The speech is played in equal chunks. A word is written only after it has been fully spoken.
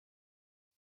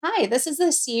Hi, this is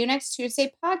the See You Next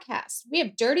Tuesday podcast. We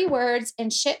have dirty words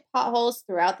and shit potholes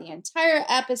throughout the entire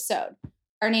episode.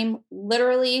 Our name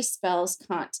literally spells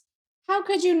cunt. How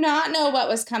could you not know what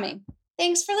was coming?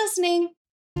 Thanks for listening.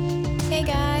 Hey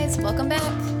guys, welcome back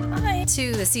Hi.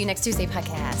 to the See You Next Tuesday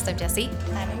podcast. I'm Jessie.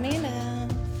 I'm Amanda.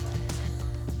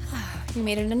 We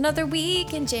made it another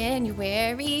week in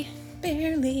January.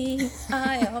 Barely.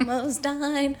 I almost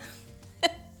died.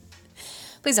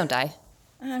 Please don't die.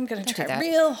 I'm going to do try that.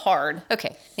 real hard.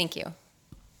 Okay, thank you.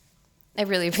 I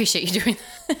really appreciate you doing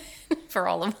that for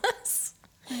all of us.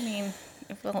 I mean,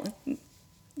 well,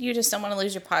 you just don't want to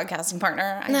lose your podcasting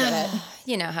partner. I get it.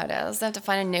 You know how it is. I have to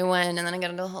find a new one, and then I got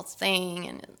to do the whole thing,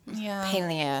 and Yeah. pain in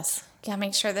the ass. Yeah,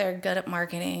 make sure they're good at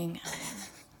marketing.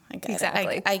 I get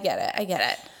Exactly. it. I get it. I get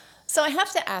it. So I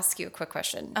have to ask you a quick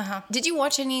question. Did you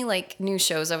watch any new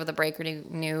shows over the break or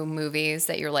new movies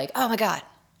that you're like, oh my God,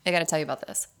 I got to tell you about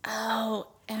this? Oh,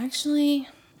 actually,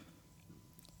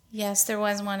 yes, there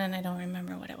was one, and I don't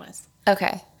remember what it was.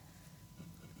 Okay.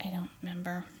 I don't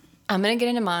remember. I'm going to get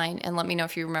into mine and let me know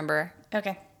if you remember.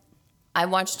 Okay. I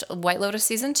watched White Lotus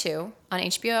Season 2 on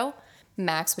HBO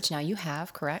Max, which now you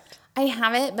have, correct? I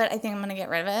have it, but I think I'm going to get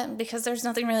rid of it because there's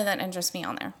nothing really that interests me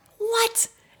on there. What?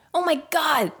 Oh my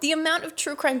God. The amount of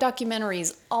true crime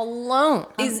documentaries alone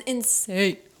is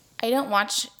insane. I don't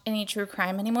watch any true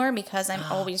crime anymore because I'm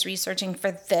always researching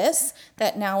for this,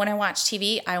 that now when I watch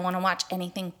TV, I want to watch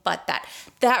anything but that.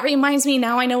 That reminds me,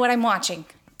 now I know what I'm watching.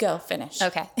 Go, finish.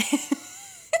 Okay.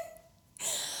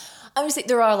 Obviously,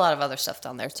 there are a lot of other stuff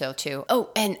down there too.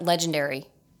 Oh, and Legendary.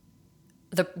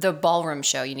 The ballroom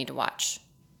show you need to watch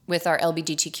with our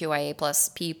LGBTQIA plus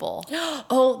people.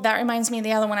 Oh, that reminds me of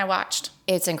the other one I watched.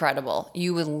 It's incredible.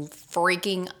 You will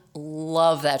freaking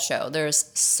love that show. There's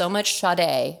so much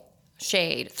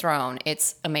shade thrown.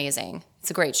 It's amazing.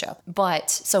 It's a great show. But,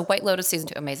 so White Lotus Season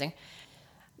 2, amazing.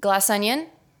 Glass Onion,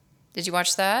 did you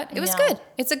watch that? It was No. good.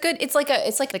 It's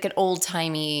like an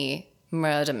old-timey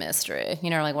murder mystery. You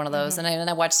know, like one of those. And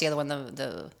I watched the other one,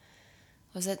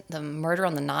 was it The Murder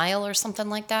on the Nile or something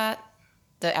like that?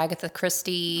 The Agatha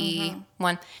Christie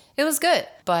one. It was good.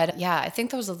 But yeah, I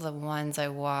think those are the ones I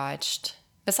watched.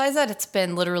 Besides that, it's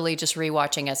been literally just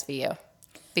rewatching SVU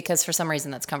because for some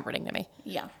reason that's comforting to me.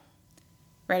 Yeah.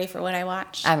 Ready for what I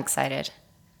watched? I'm excited.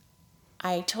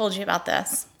 I told you about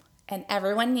this. And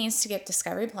everyone needs to get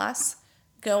Discovery Plus.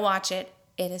 Go watch it.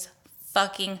 It is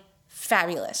fucking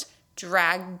fabulous.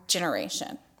 Drag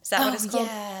Generation. Is that what it's called?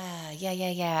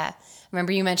 Yeah.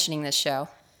 Remember you mentioning this show.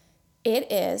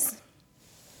 It is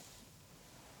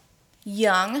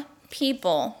young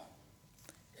people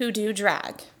who do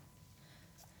drag.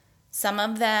 Some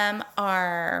of them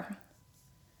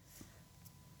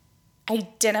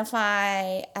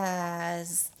identify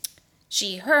as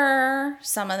she, her.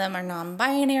 Some of them are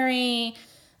non-binary.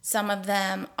 Some of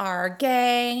them are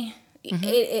gay.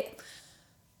 It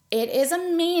is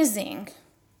amazing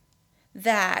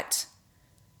that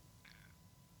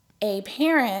a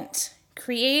parent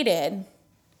created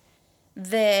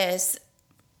this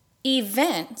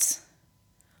event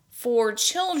for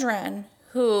children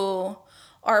who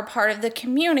are part of the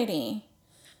community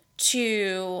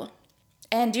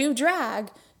and do drag,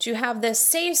 to have this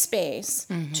safe space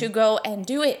to go and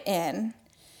do it in,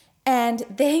 and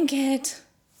then get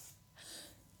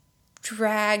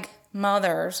drag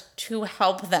mothers to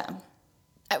help them.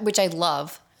 Which I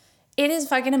love. It is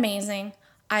fucking amazing.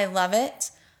 I love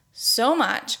it so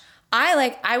much.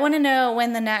 I want to know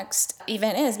when the next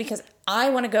event is because I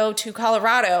want to go to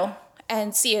Colorado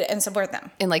and see it and support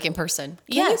them. In person.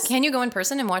 Yes. Can you go in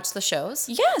person and watch the shows?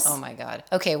 Yes. Oh my God.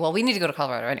 Okay, well, we need to go to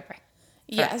Colorado anyway.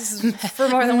 Yes, for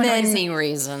more than one reason. Many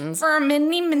reasons. For many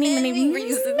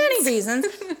reasons.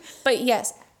 But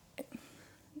yes,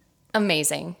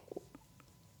 Amazing.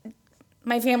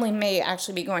 my family may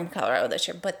actually be going to Colorado this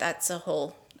year, but that's a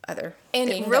whole other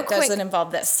thing real that quick, doesn't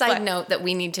involve this. Side note that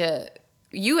we need to,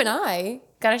 you and I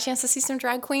got a chance to see some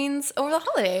drag queens over the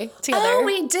holiday together. Oh,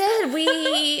 we did.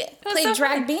 We played so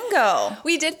drag fun. bingo.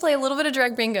 We did play a little bit of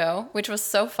drag bingo, which was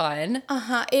so fun.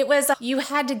 It was, you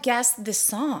had to guess the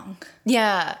song.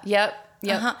 Yeah. Yep.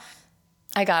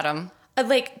 I got them.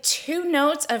 Like 2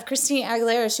 notes of Christina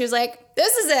Aguilera. She was like,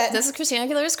 this is it. This is Christina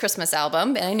Aguilera's Christmas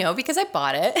album, and I know because I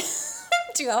bought it in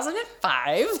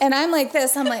 2005. And I'm like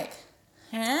this. I'm like,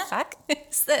 huh? Fuck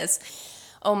is this?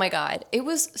 Oh my God. It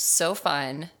was so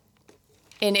fun.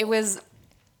 And it was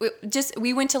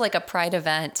we went to a Pride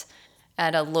event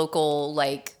at a local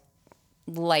light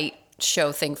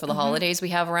show thing for the holidays we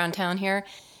have around town here.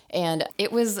 And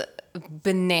it was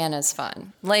bananas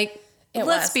fun.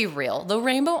 Let's be real. The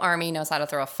Rainbow Army knows how to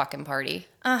throw a fucking party.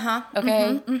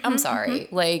 Okay? I'm sorry.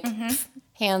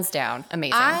 Hands down.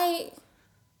 Amazing.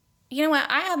 You know what?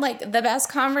 I had like the best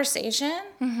conversation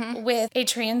with a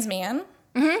trans man.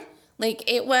 Mm-hmm. Like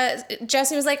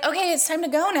Jesse was like, okay, it's time to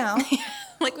go now.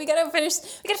 Like we gotta finish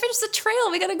the trail.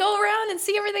 We gotta go around and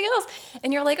see everything else.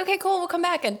 And you're like, okay, cool, we'll come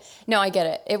back. And no, I get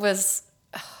it. It was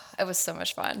so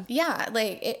much fun. Yeah,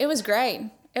 like it was great.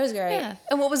 It was great. Yeah.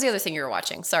 And what was the other thing you were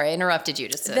watching? Sorry, I interrupted you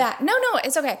just to... No,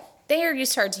 it's okay. They are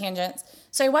used to our tangents.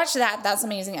 So I watched that. That's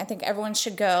amazing. I think everyone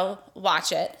should go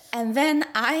watch it. And then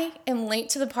I am late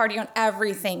to the party on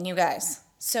everything, you guys.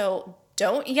 So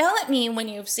don't yell at me when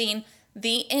you've seen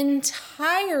the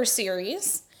entire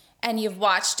series and you've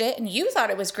watched it and you thought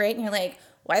it was great and you're like,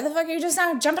 why the fuck are you just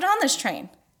not jumping on this train?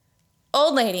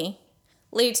 Old lady,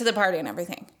 late to the party and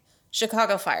everything.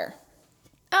 Chicago Fire.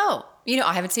 Oh,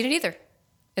 I haven't seen it either.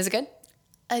 Is it good?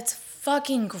 It's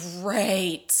fucking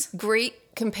great.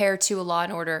 Great compared to Law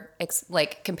and Order.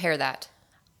 Compare that.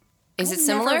 Is it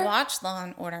similar? I never watched Law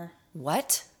and Order.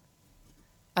 What?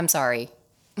 I'm sorry.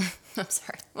 I'm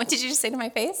sorry. What did you just say to my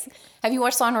face? Have you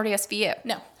watched Law and Order SVU?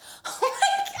 No. Oh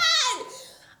my God.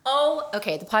 Oh,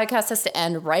 okay. The podcast has to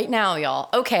end right now, y'all.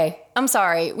 Okay. I'm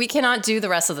sorry. We cannot do the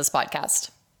rest of this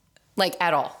podcast.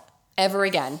 At all. Ever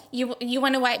again. You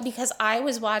want to why? Because I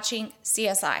was watching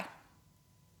CSI.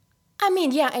 I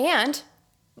mean, yeah, and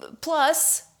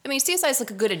plus, CSI is a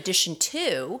good addition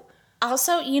too.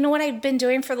 Also, you know what I've been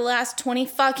doing for the last 20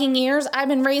 fucking years? I've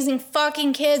been raising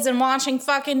fucking kids and watching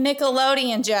fucking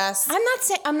Nickelodeon, Jess.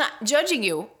 I'm not judging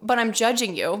you, but I'm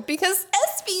judging you because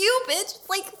SVU, bitch,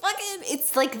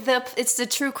 it's the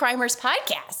True Crimers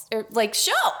podcast or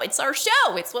show. It's our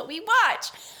show. It's what we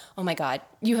watch. Oh my God,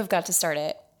 you have got to start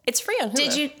it. It's free on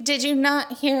Hulu. Did you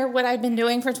not hear what I've been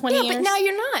doing for 20 years? Yeah, but now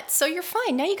you're not, so you're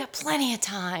fine. Now you got plenty of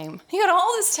time. You got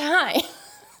all this time.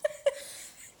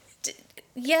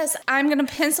 Yes, I'm going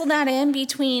to pencil that in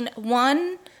between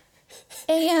 1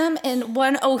 a.m. and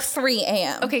 1:03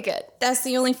 a.m. Okay, good. That's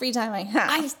the only free time I have.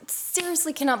 I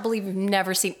seriously cannot believe you've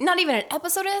never seen, not even an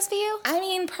episode of SVU? I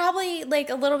mean, probably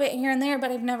a little bit here and there, but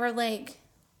I've never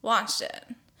watched it.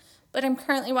 But I'm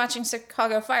currently watching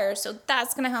Chicago Fire, so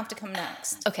that's going to have to come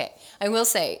next. Okay, I will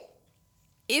say,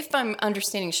 if I'm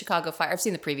understanding Chicago Fire, I've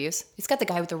seen the previews. It's got the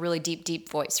guy with the really deep, deep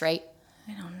voice, right?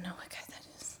 I don't know what guy that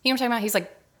is. You know what I'm talking about? He's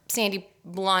sandy,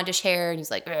 blondish hair, and he's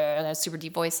that super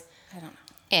deep voice. I don't know.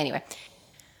 Anyway,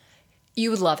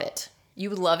 you would love it. You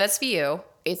would love SVU.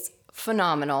 It's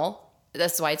phenomenal.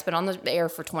 That's why it's been on the air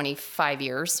for 25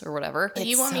 years or whatever.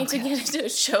 You want me to get into a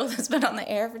show that's been on the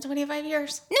air for 25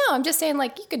 years? No, I'm just saying,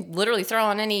 you could literally throw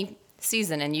on any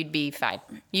season and you'd be fine.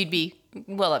 You'd be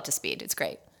well up to speed. It's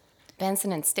great.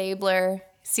 Benson and Stabler.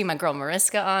 See my girl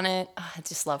Mariska on it. Oh, I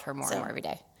just love her more and more every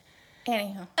day.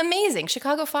 Anyhow. Amazing.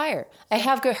 Chicago Fire. I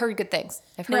have heard good things.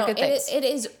 I've heard good things. It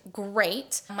is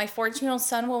great. My 14-year-old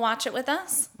son will watch it with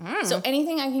us. So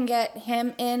anything I can get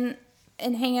him in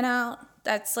and hanging out,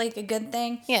 that's a good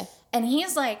thing. Yeah. And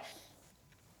he's I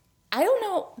don't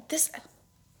know,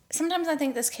 sometimes I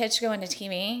think this kid should go into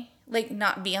TV.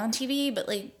 Not be on TV, but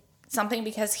something,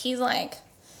 because he's the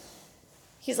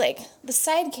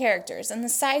side characters and the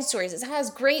side stories. It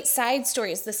has great side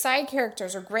stories. The side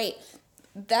characters are great.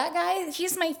 That guy,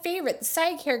 he's my favorite. The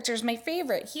side character is my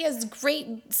favorite. He has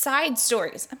great side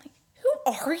stories. I'm who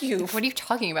are you? What are you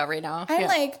talking about right now?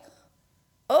 I'm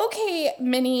okay,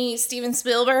 mini Steven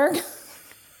Spielberg.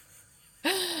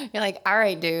 You're all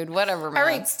right, dude, whatever, man. All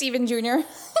right, Steven Jr.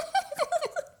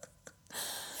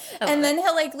 And then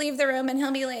he'll leave the room and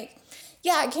he'll be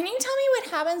yeah, can you tell me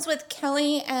what happens with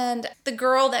Kelly and the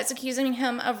girl that's accusing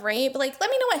him of rape? Let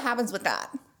me know what happens with that.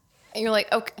 And you're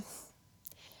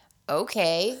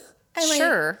okay,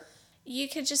 sure. You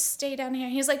could just stay down here.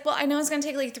 He's well, I know it's going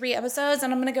to take 3 episodes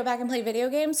and I'm going to go back and play video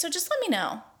games, so just let me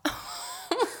know.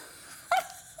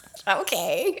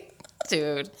 Okay.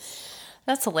 Dude,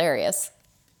 that's hilarious.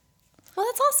 Well,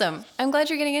 that's awesome. I'm glad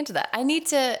you're getting into that. I need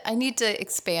to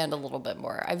expand a little bit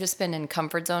more. I've just been in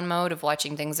comfort zone mode of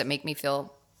watching things that make me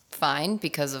feel fine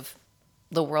because of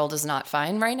the world is not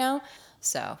fine right now.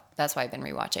 So that's why I've been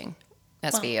rewatching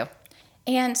SVU. Well,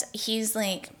 and he's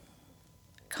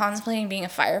contemplating being a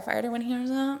firefighter when he grows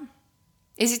up.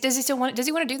 Does he want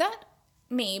to do that?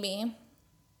 Maybe.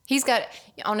 He's got,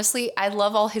 honestly, I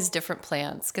love all his different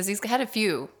plans because he's had a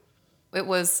few. It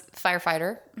was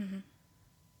firefighter. Mm-hmm.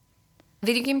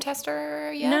 Video game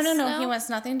tester, yes? No. He wants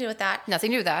nothing to do with that.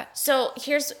 Nothing to do with that. So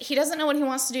he doesn't know what he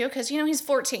wants to do because, he's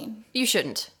 14. You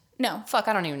shouldn't. No. Fuck,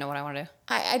 I don't even know what I want to do.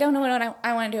 I don't know what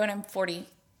I want to do when I'm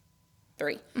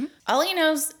 43. Mm-hmm.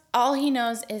 All he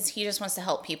knows is he just wants to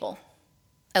help people.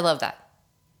 I love that.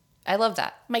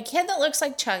 My kid that looks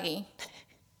like Chuggy.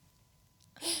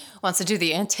 wants to do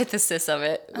the antithesis of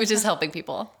it, which is helping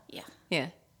people. Yeah. Yeah.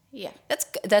 Yeah.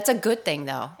 That's a good thing,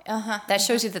 though. That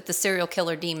shows you that the serial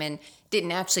killer demon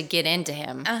didn't actually get into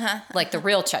him like the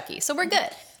real Chucky. So we're good.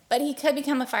 But he could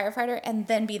become a firefighter and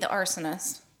then be the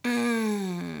arsonist.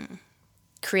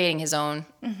 Creating his own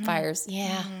fires.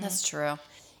 Yeah, that's true.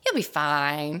 He'll be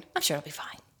fine. I'm sure he'll be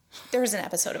fine. There was an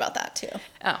episode about that too.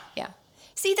 Oh, yeah.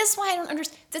 See, that's why I don't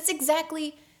understand. That's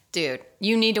exactly... Dude,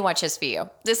 you need to watch this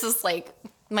video. This is like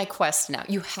my quest now.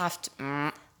 You have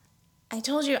to... I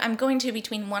told you I'm going to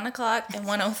between 1 o'clock and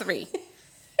 1:03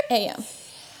 a.m.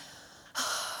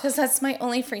 Because that's my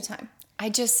only free time.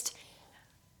 It's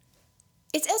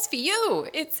SVU.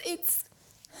 It's...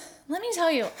 Let me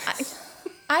tell you,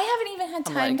 I haven't even had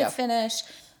time to finish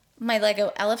my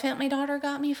Lego elephant my daughter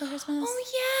got me for Christmas.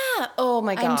 Oh, yeah. Oh,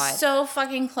 my God. I'm so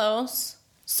fucking close.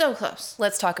 So close.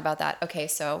 Let's talk about that. Okay,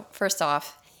 so first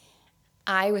off,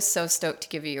 I was so stoked to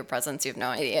give you your presents. You have no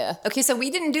idea. Okay, so we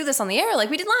didn't do this on the air like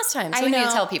we did last time. So we need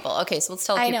to tell people. Okay, so let's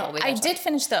tell people. I know. I did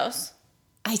finish those.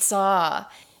 I saw.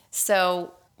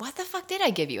 So what the fuck did I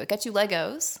give you? I got you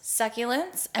Legos.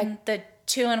 Succulents and the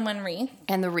 2-in-1 wreath.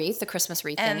 And the wreath, the Christmas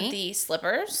wreath and thingy. And the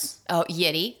slippers. Oh,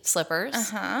 Yeti slippers.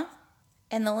 Uh-huh.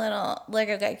 And the little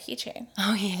Lego guy keychain.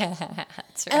 Oh, yeah.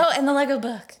 That's right. Oh, and the Lego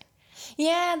book.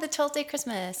 Yeah, the 12th Day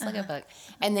Christmas Lego book.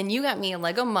 And then you got me a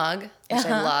Lego mug, which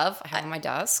I love. I have on my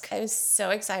desk. I was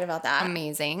so excited about that.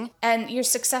 Amazing. And your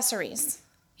accessories.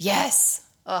 Yes.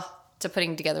 Oh, to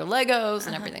putting together Legos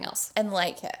and everything else. And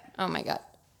light kit. Oh my God.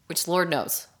 Which Lord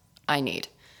knows I need.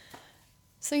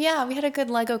 So yeah, we had a good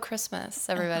Lego Christmas,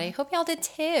 everybody. Hope y'all did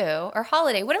too. Or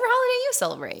holiday, whatever holiday you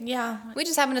celebrate. Yeah. We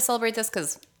just happen to celebrate this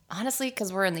because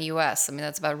we're in the U.S. I mean,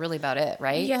 that's really about it,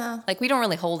 right? Yeah. Like we don't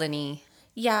really hold any...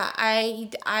 Yeah, I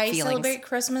feelings. celebrate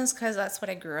Christmas because that's what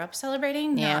I grew up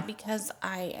celebrating, not because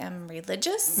I am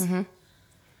religious. Mm-hmm.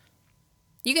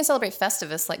 You can celebrate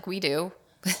Festivus like we do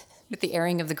with the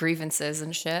airing of the grievances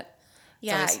and shit.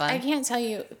 Yeah, I can't tell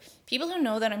you. People who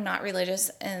know that I'm not religious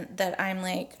and that I'm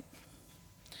like,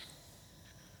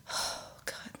 oh,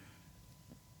 God,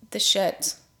 the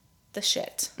shit.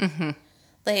 Mm-hmm.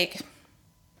 Like,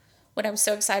 when I was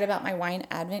so excited about my wine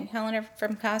advent calendar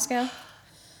from Costco.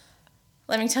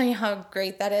 Let me tell you how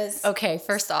great that is. Okay,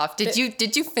 first off, did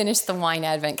you finish the wine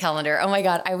advent calendar? Oh my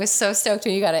God, I was so stoked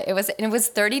when you got it. It was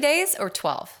 30 days or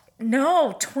 12?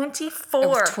 No, 24. It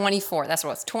was 24. That's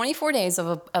what it was. 24 days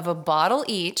of a bottle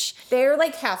each. They're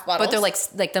like half bottles. But they're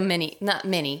like the mini, not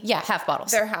mini. Yeah, half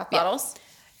bottles. They're half bottles.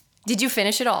 Did you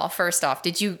finish it all? First off,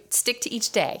 did you stick to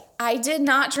each day? I did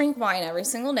not drink wine every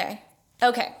single day.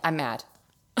 Okay. I'm mad.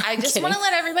 I just want to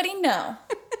let everybody know.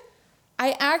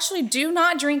 I actually do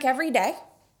not drink every day.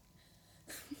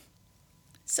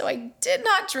 So I did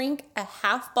not drink a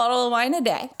half bottle of wine a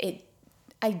day.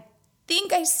 I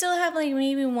think I still have like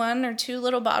maybe 1 or 2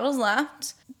 little bottles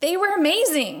left. They were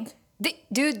amazing.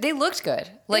 They looked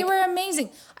good. They were amazing.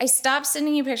 I stopped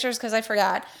sending you pictures because I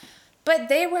forgot. But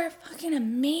they were fucking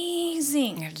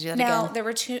amazing. You have to do that now, again. there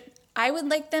were 2. I would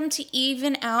like them to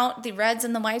even out the reds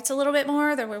and the whites a little bit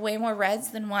more. There were way more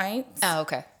reds than whites. Oh,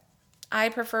 okay. I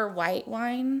prefer white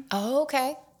wine. Oh,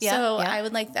 okay. Yeah. So I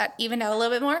would like that evened out a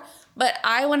little bit more. But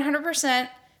I 100%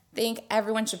 think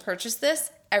everyone should purchase this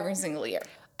every single year.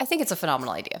 I think it's a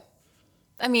phenomenal idea.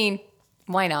 I mean,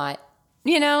 why not?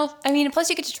 You know? I mean, plus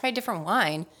you get to try different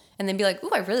wine and then be like,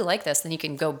 ooh, I really like this. Then you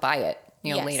can go buy it,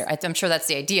 later. I'm sure that's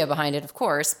the idea behind it, of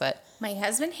course, but... My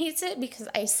husband hates it because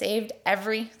I saved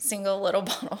every single little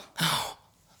bottle.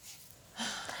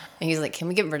 And he's like, can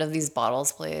we get rid of these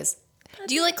bottles, please?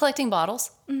 Do you like collecting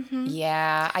bottles? Mm-hmm.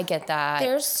 Yeah, I get that.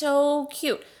 They're so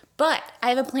cute. But I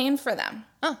have a plan for them.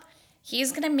 Oh.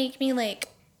 He's going to make me like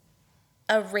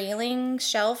a railing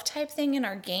shelf type thing in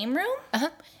our game room. Uh-huh.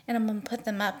 And I'm going to put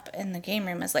them up in the game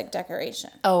room as like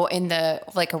decoration. Oh, in the,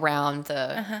 like around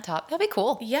the top. That'd be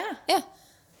cool. Yeah. Yeah.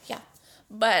 Yeah.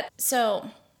 But so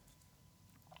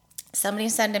somebody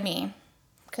said to me,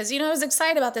 because, I was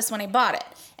excited about this when I bought it.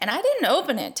 And I didn't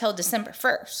open it till December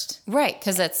 1st. Right,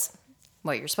 because that's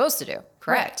what you're supposed to do.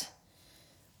 Correct. Right.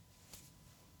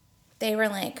 They were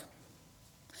like,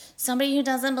 somebody who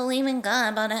doesn't believe in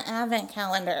God bought an advent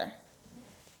calendar.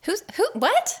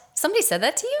 What? Somebody said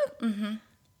that to you? Mm-hmm.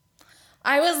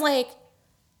 I was like,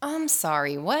 I'm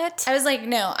sorry, what? I was like,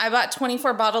 no, I bought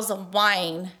 24 bottles of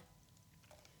wine.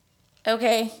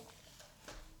 Okay.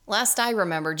 Last I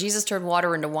remember, Jesus turned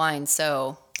water into wine,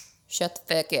 so shut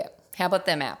the fuck up. How about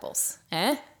them apples?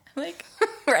 Eh? Like,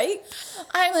 right?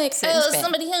 I'm like,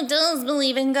 somebody who does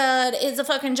believe in God is a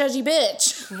fucking judgy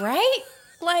bitch. Right?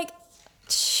 Like,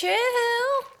 chill.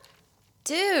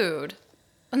 Dude,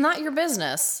 not your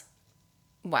business.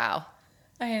 Wow.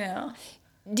 I know.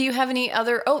 Do you have any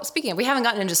other? Oh, speaking of, we haven't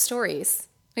gotten into stories.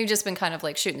 We've just been kind of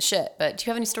like shooting shit. But do you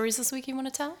have any stories this week you want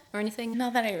to tell or anything?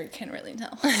 Not that I can really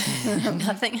tell.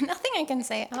 Nothing I can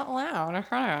say out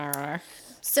loud.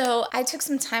 So I took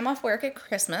some time off work at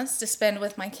Christmas to spend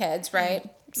with my kids, right?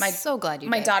 So glad you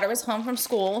My did. daughter was home from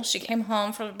school. She came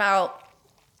home for about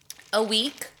a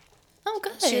week. Oh,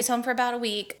 good. She was home for about a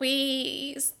week.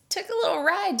 We took a little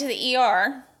ride to the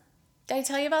ER. Did I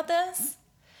tell you about this?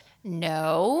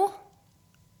 No.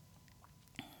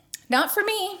 Not for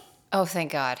me. Oh,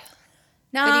 thank God.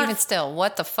 But Not, even still,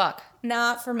 what the fuck?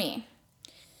 not for me.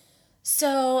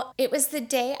 So it was the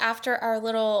day after our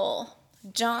little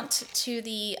jaunt to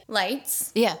the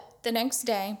lights. Yeah. The next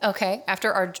day. Okay.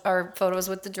 After our photos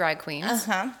with the drag queens.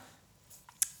 Uh-huh.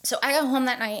 So I got home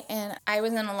that night and I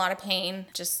was in a lot of pain.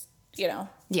 Just, Yeah.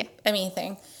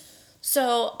 anything.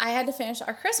 So I had to finish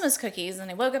our Christmas cookies and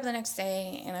I woke up the next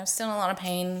day and I was still in a lot of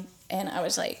pain and I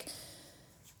was like,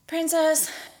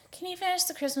 Princess, can you finish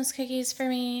the Christmas cookies for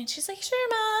me? And she's like, sure,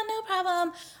 Mom, no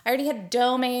problem. I already had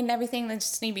dough made and everything that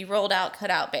just need to be rolled out, cut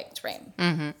out, baked, right?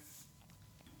 Mm-hmm.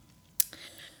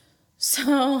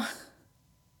 So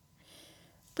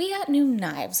we got new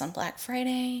knives on Black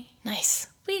Friday. Nice.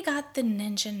 We got the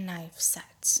Ninja knife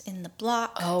sets in the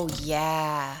block. Oh,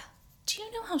 yeah. Do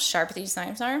you know how sharp these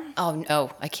knives are? Oh,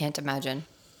 no. I can't imagine.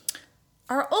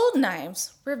 Our old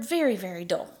knives were very, very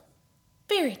dull.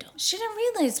 Very dull. She didn't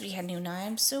realize we had new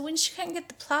knives, so when she couldn't get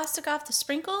the plastic off the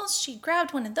sprinkles, she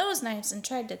grabbed one of those knives and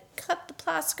tried to cut the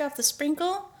plastic off the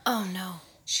sprinkle. Oh, no.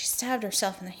 She stabbed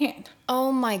herself in the hand.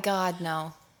 Oh, my God,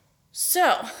 no.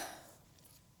 So,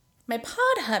 my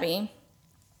pod hubby,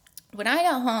 when I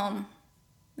got home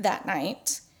that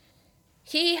night,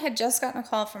 he had just gotten a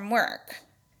call from work.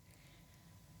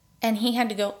 And he had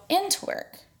to go into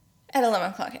work at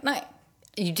 11 o'clock at night.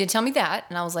 You did tell me that,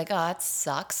 and I was like, oh, that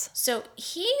sucks. So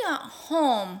he got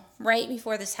home right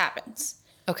before this happens.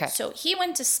 Okay. So he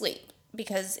went to sleep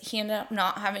because he ended up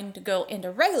not having to go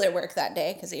into regular work that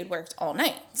day because he had worked all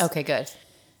night. Okay, good.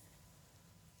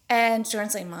 And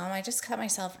Jordan's like, Mom, I just cut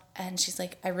myself. And she's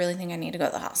like, I really think I need to go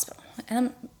to the hospital. And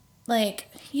I'm like,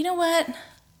 you know what?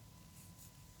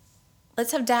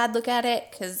 Let's have Dad look at it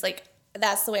because, like,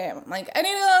 that's the way I'm like, I need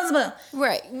to go to the hospital.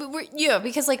 Right. Yeah,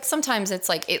 because, like, sometimes it's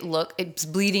like it's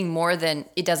bleeding more than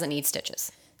it doesn't need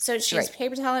stitches. So she's Right.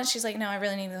 paper toweling. She's like, no, I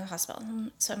really need to go to the hospital.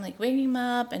 So I'm like waking him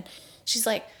up. And she's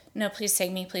like, no, please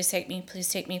take me. Please take me. Please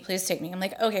take me. Please take me. I'm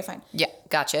like, okay, fine. Yeah,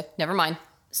 gotcha. Never mind.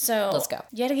 So Let's go.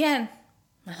 Yet again,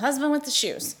 my husband with the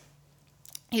shoes.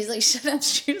 He's like, shouldn't have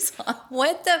shoes on.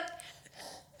 What the?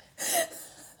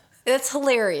 That's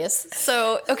hilarious.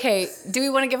 So, okay, do we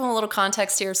want to give them a little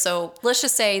context here? So let's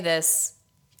just say this.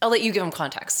 I'll let you give them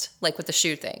context, like with the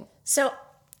shoe thing. So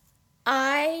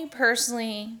I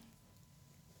personally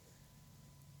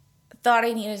thought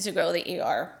I needed to go to the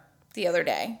ER the other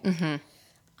day. Mm-hmm.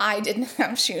 I didn't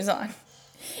have shoes on.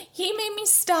 He made me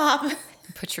stop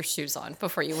Put your shoes on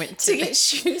before you went to get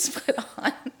shoes put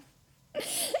on.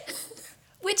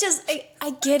 Which is,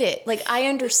 I get it. Like, I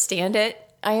understand it.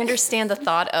 I understand the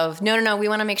thought of, no, we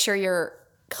want to make sure you're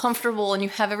comfortable and you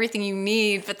have everything you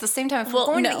need. But at the same time, if we're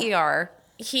going to the ER.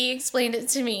 He explained it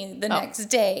to me the next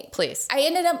day. Please. I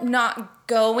ended up not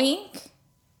going.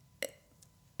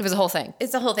 It was a whole thing.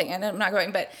 It's the whole thing. I ended up not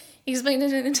going, but he explained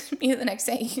it to me the next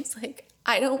day. He's like,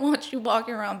 I don't want you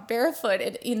walking around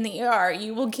barefooted in the ER.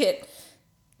 You will get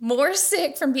more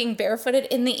sick from being barefooted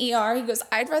in the ER. He goes,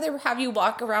 I'd rather have you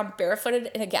walk around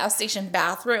barefooted in a gas station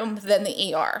bathroom than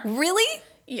the ER. Really?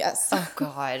 Yes. Oh,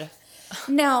 God.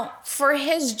 Now, for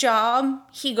his job,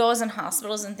 he goes in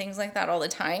hospitals and things like that all the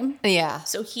time. Yeah.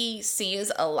 So he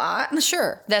sees a lot.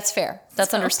 Sure. That's fair.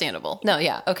 That's understandable. No,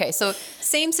 yeah. Okay. So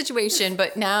same situation,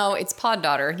 but now it's pod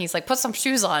daughter. And he's like, put some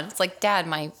shoes on. It's like, Dad,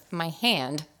 my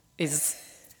hand is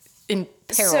in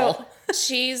peril. So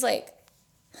she's like,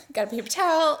 got a paper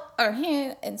towel on her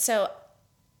hand. And so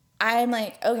I'm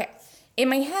like, okay. In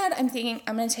my head, I'm thinking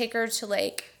I'm going to take her to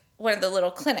like one of the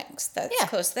little clinics that's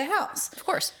close to the house. Of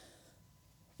course.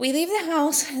 We leave the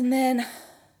house and then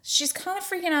she's kind of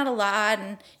freaking out a lot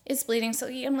and it's bleeding. So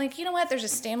I'm like, you know what? There's a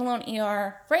standalone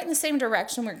ER right in the same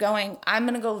direction we're going. I'm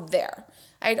going to go there.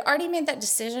 I'd already made that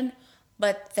decision,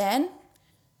 but then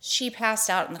she passed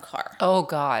out in the car. Oh,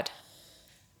 God.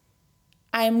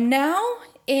 I'm now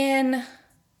in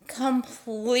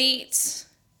complete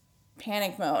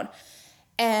panic mode.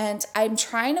 And I'm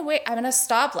trying to wake, I'm in a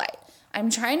stoplight. I'm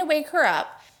trying to wake her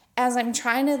up as I'm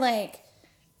trying to like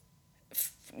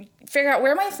figure out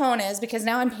where my phone is because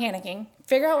now I'm panicking.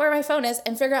 Figure out where my phone is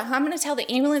and figure out how I'm going to tell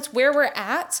the ambulance where we're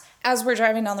at as we're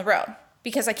driving down the road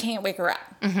because I can't wake her up.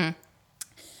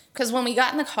 Because when we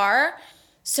got in the car,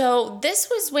 So this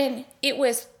was when it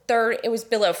was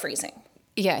below freezing.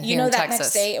 Yeah, You here know in that Texas.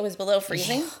 next day it was below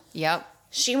freezing? Yep.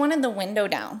 She wanted the window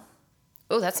down.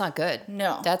 Oh, that's not good.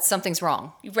 No. Something's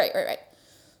wrong. Right.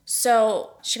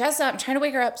 So she passed out. I'm trying to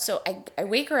wake her up. So I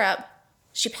wake her up.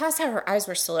 She passed out. Her eyes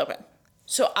were still open.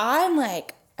 So I'm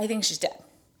like, I think she's dead.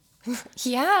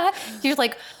 Yeah. You're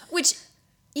like, which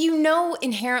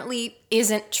inherently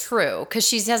isn't true because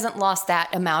she hasn't lost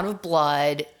that amount of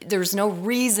blood. There's no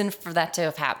reason for that to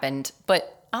have happened.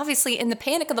 But obviously in the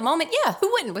panic of the moment, yeah, who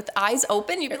wouldn't? With eyes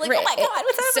open, you'd be like, oh my God,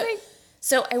 what's happening?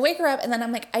 So I wake her up and then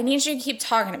I'm like, I need you to keep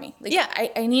talking to me. Like, Yeah.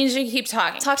 I need you to keep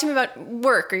talking. Talk to me about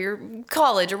work or your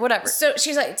college or whatever. So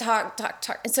she's like, talk.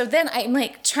 And so then I'm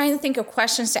like trying to think of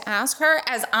questions to ask her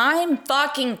as I'm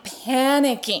fucking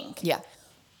panicking. Yeah.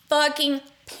 Fucking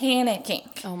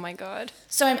panicking. Oh my God.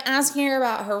 So I'm asking her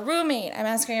about her roommate. I'm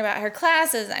asking her about her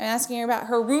classes. I'm asking her about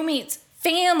her roommate's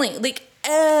family, like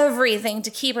everything to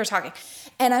keep her talking.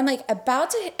 And I'm like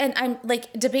and I'm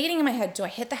like debating in my head, do I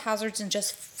hit the hazards and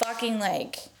just fucking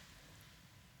like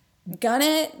gun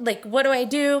it? Like, what do I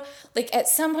do? Like at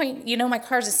some point, my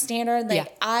car's a standard. Like Yeah.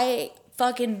 I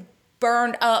fucking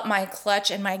burned up my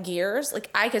clutch and my gears. Like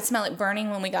I could smell it burning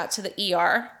when we got to the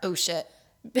ER. Oh shit.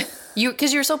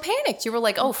 Because you were so panicked. You were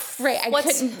like, oh, Right,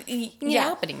 what's couldn't.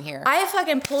 happening here? I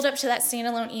fucking pulled up to that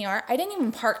standalone ER. I didn't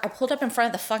even park. I pulled up in front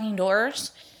of the fucking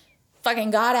doors.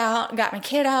 Fucking got out, got my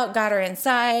kid out, got her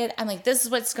inside. I'm like, this is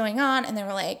what's going on. And they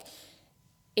were like,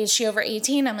 is she over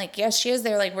 18? I'm like, yes, she is.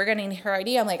 They're like, we're going to need her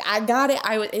ID. I'm like, I got it.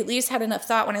 I at least had enough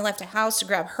thought when I left the house to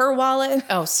grab her wallet.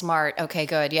 Oh, smart. Okay,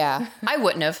 good. Yeah. I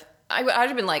wouldn't have. I'd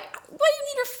have been like, why do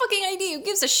you need her fucking ID? Who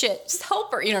gives a shit? Just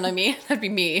help her. You know what I mean? That'd be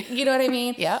me. You know what I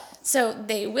mean? Yeah. So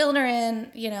they wheeled her in.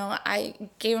 I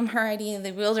gave them her ID.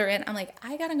 They wheeled her in. I'm like,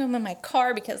 I got to go in my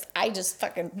car because I just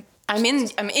fucking... I'm in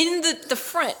the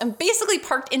front. I'm basically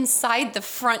parked inside the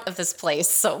front of this place.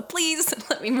 So please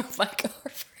let me move my car for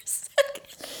a second.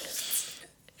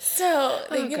 So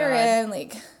they get her in,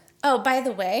 like, oh, by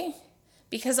the way,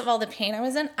 because of all the pain I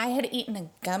was in, I had eaten a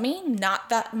gummy not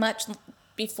that much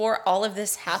before all of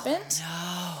this happened.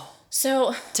 No.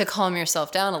 So To calm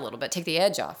yourself down a little bit, take the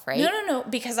edge off, right? no,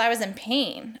 because I was in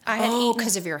pain. I had eaten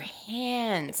because of your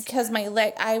hands. because my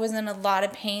leg, I was in a lot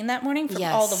of pain that morning from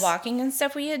all the Yes. walking and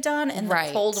stuff we had done and Right.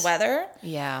 the cold weather.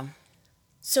 Yeah.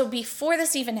 So before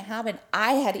this even happened,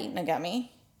 I had eaten a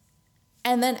gummy.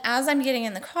 And then as I'm getting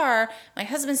in the car, my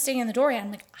husband's standing in the doorway. And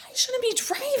I'm like, I shouldn't be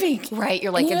driving. Right.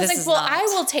 You're like, And he was this like, is well, not. I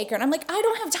will take her. And I'm like, I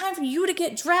don't have time for you to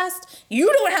get dressed.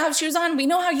 You don't have shoes on. We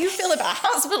know how you feel about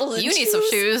hospitals and You need some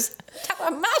shoes. Talk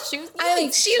about my shoes. I'm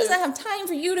like, she doesn't have time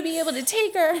for you to be able to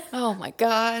take her. Oh my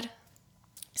God.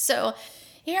 So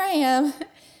here I am.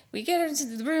 We get her to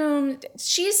the room.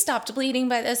 She's stopped bleeding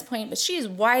by this point, but she's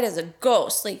white as a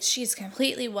ghost. Like, she's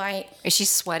completely white. Is she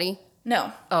sweaty?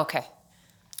 No, Okay.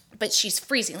 but she's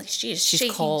freezing. Like, she's She's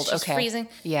shaking. cold. She's Okay. freezing.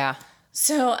 Yeah.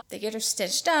 So they get her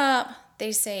stitched up.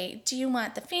 They say, do you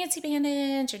want the fancy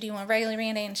bandage or do you want regular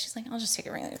Band-Aid? And she's like, I'll just take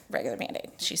a regular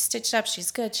Band-Aid. She's stitched up.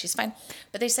 She's good. She's fine.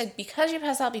 But they said, because you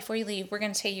pass out before you leave, we're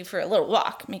going to take you for a little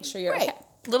walk. Make sure you're okay.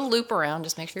 Little loop around.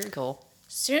 Just make sure you're cool.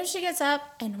 As soon as she gets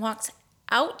up and walks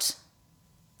out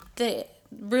the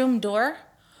room door,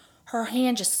 her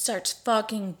hand just starts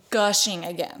fucking gushing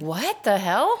again. What the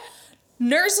hell?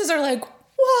 Nurses are like,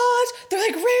 what? They're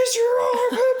like, raise your arm,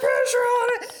 put pressure on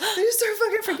it. They just start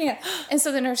fucking freaking out. And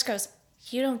so the nurse goes,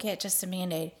 you don't get just a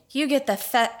Band-Aid. You get the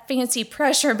fancy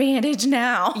pressure bandage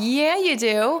now. Yeah, you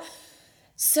do.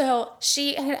 So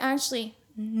she had actually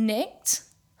nicked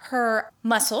her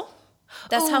muscle.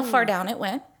 That's how far down it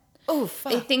went. Oh,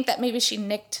 They fuck. think that maybe she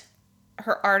nicked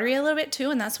her artery a little bit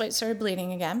too, and that's why it started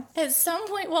bleeding again. At some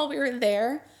point while we were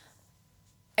there,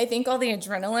 I think all the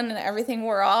adrenaline and everything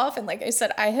wore off. And like I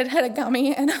said, I had had a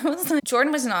gummy and I was like,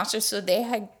 Jordan was nauseous, so they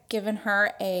had given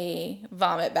her a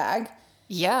vomit bag.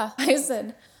 Yeah. I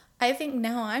said, I think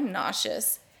now I'm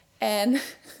nauseous. And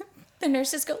the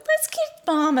nurses go, let's give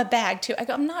Mom a bag too. I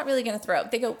go, I'm not really going to throw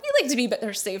up. They go, we like to be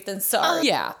better safe than sorry.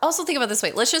 Yeah. Also think about it this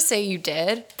way. Let's just say you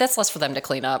did. That's less for them to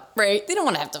clean up, right? They don't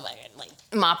want to have to like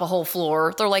mop a whole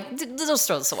floor. They're like, just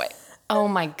throw this away. Oh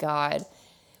my God.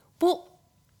 Well,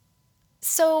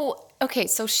 so, okay.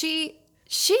 So she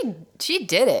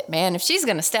did it, man. If she's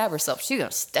going to stab herself, she's going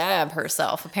to stab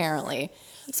herself apparently.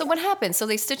 So what happened? So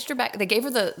they stitched her back. They gave her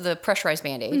the pressurized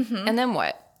Band-Aid. And then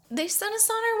what? They sent us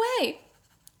on our way.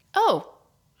 Oh.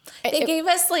 They gave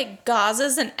us like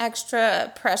gauzes and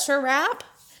extra pressure wrap.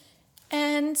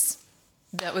 And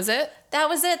That was it? that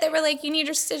was it. They were like, you need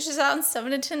your stitches out in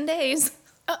 7 to 10 days.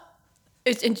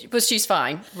 But she's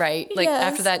fine, right? Like Yes.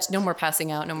 after that, no more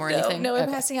passing out, no more anything? No more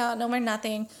Okay. passing out, no more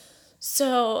nothing.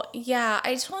 So, yeah,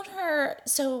 I told her,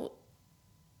 so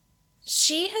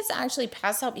she has actually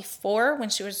passed out before when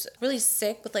she was really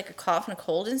sick with like a cough and a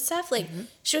cold and stuff. Like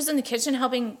she was in the kitchen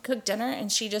helping cook dinner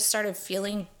and she just started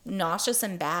feeling nauseous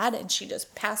and bad and she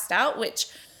just passed out, which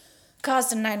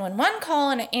caused a 911 call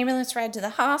and an ambulance ride to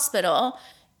the hospital.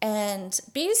 And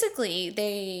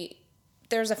basically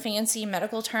there's a fancy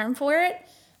medical term for it,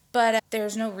 but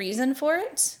there's no reason for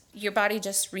it. Your body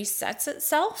just resets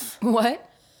itself. What?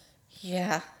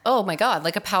 Yeah. Oh my God,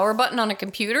 like a power button on a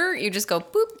computer? You just go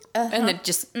boop, and it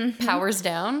just powers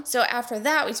down? So after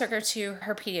that, we took her to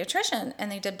her pediatrician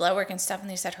and they did blood work and stuff and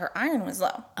they said her iron was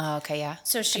low. Oh, okay, yeah.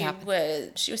 So she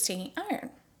was taking iron.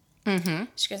 Mm-hmm.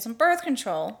 She got some birth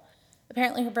control.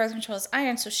 Apparently her birth control is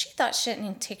iron, so she thought she didn't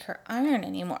need to take her iron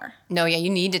anymore. No, yeah,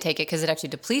 you need to take it because it actually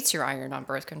depletes your iron on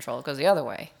birth control. It goes the other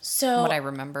way, So from what I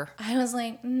remember. I was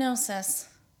like, no, sis.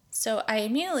 So I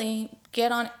immediately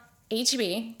get on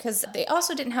HEB because they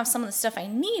also didn't have some of the stuff I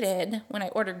needed when I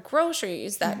ordered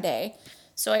groceries that day.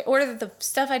 So I ordered the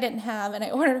stuff I didn't have and I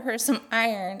ordered her some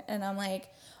iron and I'm like,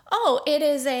 oh, it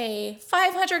is a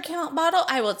 500 count bottle.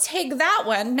 I will take that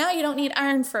one. Now you don't need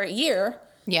iron for a year.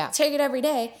 Yeah. Take it every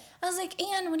day. I was like,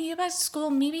 Anne, when you get back to school,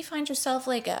 maybe find yourself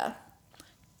like a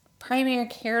primary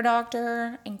care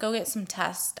doctor and go get some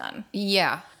tests done.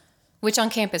 Yeah. Which on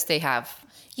campus they have.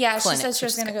 Yeah, she clinics, said she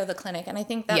was which is going to good. go to the clinic, and I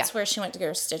think that's Yeah. where she went to get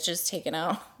her stitches taken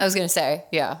out. I was going to say,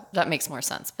 yeah, that makes more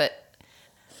sense, but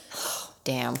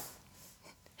damn.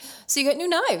 So you got new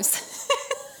knives.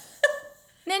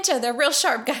 Ninja, they're real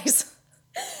sharp, guys.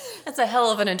 That's a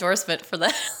hell of an endorsement for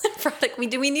that product.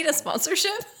 Do we need a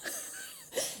sponsorship?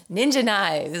 Ninja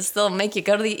knives. They'll make you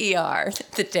go to the ER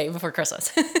the day before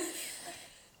Christmas.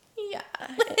 Yeah.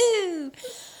 Woohoo.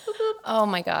 Oh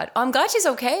my God. I'm glad she's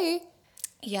okay.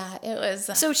 Yeah, it was.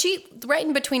 So she, right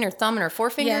in between her thumb and her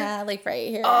forefinger? Yeah, like right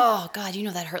here. Oh God, you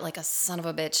know that hurt like a son of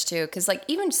a bitch too. Cause like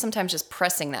even sometimes just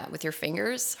pressing that with your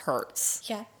fingers hurts.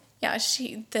 Yeah. Yeah,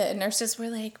 the nurses were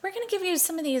like, we're going to give you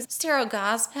some of these sterile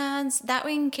gauze pads. That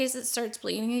way, in case it starts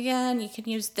bleeding again, you can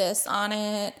use this on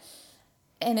it.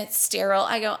 And it's sterile.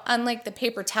 I go, unlike the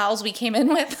paper towels we came in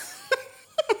with.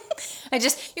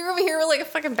 You're over here with like a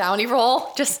fucking bounty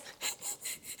roll. Just,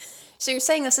 so you're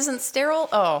saying this isn't sterile?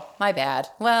 Oh, my bad.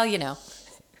 Well, you know,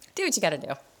 do what you gotta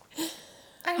do.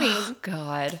 I mean, Oh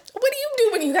God. what do you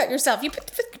do when you cut yourself? You put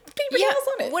paper towels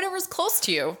on it. Whatever's close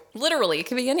to you. Literally, it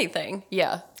could be anything.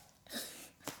 Yeah.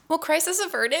 Well, crisis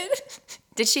averted.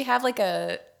 Did she have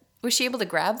was she able to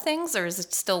grab things or is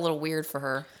it still a little weird for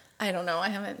her? I don't know. I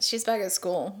haven't. She's back at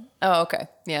school. Oh, okay.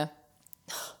 Yeah.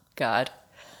 God.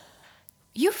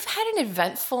 You've had an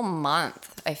eventful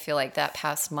month, I feel like, that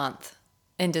past month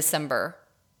in December.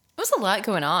 There was a lot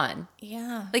going on.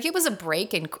 Yeah. Like, it was a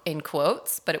break in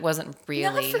quotes, but it wasn't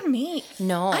really. Not for me.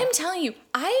 No. I'm telling you,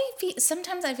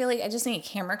 sometimes I feel like I just need a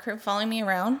camera crew following me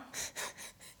around.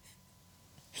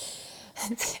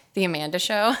 The Amanda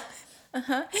Show.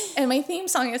 And my theme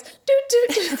song is do do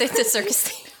do. The circus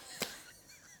theme.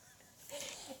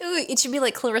 Ooh, it should be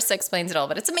like Clarissa Explains It All,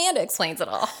 but it's Amanda Explains It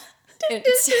All.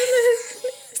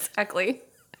 Exactly.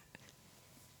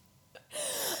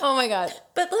 Oh my God.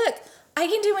 But look, I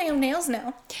can do my own nails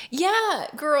now. Yeah,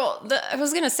 girl. I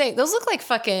was gonna say those look like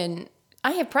fucking.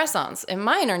 I have press-ons, and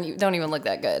mine don't even look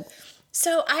that good.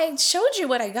 So I showed you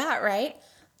what I got, right?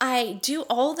 I do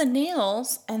all the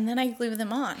nails and then I glue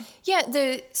them on. Yeah,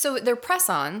 so they're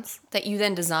press-ons that you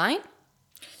then design,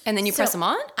 and then you press them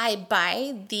on. I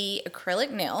buy the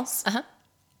acrylic nails. Uh-huh.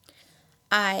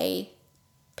 I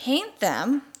paint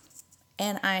them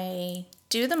and I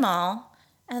do them all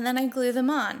and then I glue them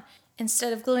on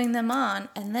instead of gluing them on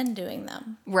and then doing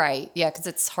them. Right. Yeah, because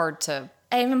it's hard to.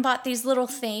 I even bought these little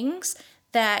things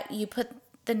that you put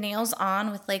the nails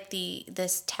on with like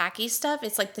this tacky stuff.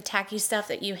 It's like the tacky stuff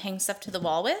that you hang stuff to the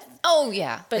wall with. Oh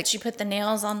yeah, But you put the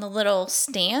nails on the little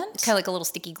stand. kind of like a little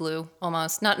sticky glue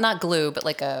almost. Not glue, but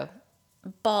like a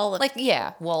Ball of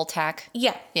wall tack.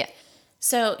 yeah. Yeah.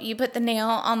 So you put the nail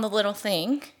on the little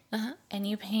thing, and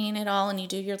you paint it all, and you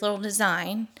do your little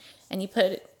design, and you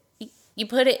put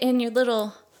it in your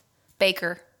little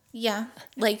Baker.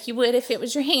 like you would if it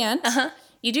was your hand.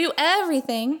 You do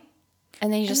everything,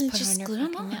 And then you just then put just it on glue your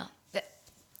 'em fucking on. nail.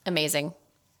 Amazing.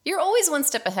 You're always one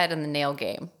step ahead in the nail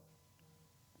game.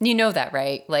 You know that,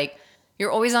 right? Like, you're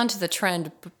always onto the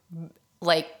trend,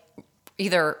 like,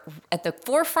 either at the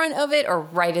forefront of it or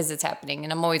right as it's happening.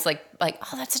 And I'm always like, oh,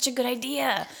 that's such a good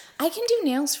idea. I can do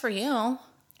nails for you.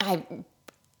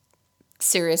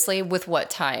 Seriously, with what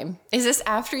time? Is this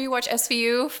after you watch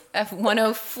SVU at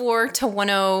 104 to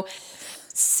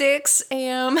 106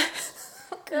 a.m.?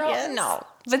 Girl, Yes. no.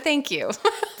 But thank you.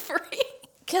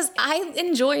 Because I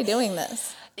enjoy doing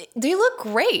this. They look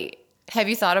great. Have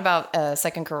you thought about a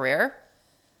second career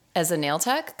as a nail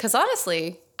tech? Because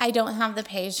honestly, I don't have the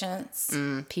patience.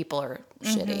 people are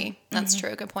shitty. That's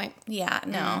true. Good point. Yeah,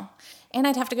 no. And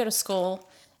I'd have to go to school.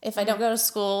 If I don't go to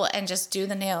school and just do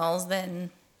the nails,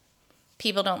 then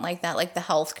people don't like that, like the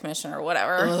health commissioner or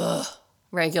whatever.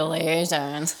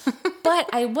 Regulations. But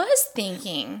I was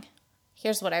thinking,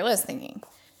 here's what I was thinking.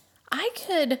 I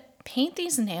could paint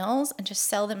these nails and just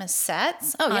sell them as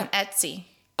sets on Etsy.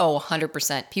 Oh,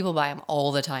 100%. People buy them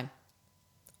all the time.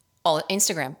 All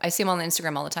Instagram. I see them on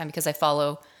Instagram all the time because I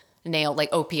follow nail like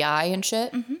OPI and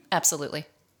shit. Absolutely.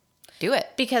 Do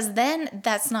it. Because then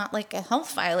that's not like a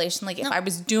health violation. Like if I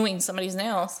was doing somebody's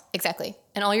nails. Exactly.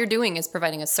 And all you're doing is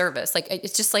providing a service. Like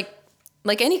it's just like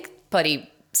anybody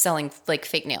selling like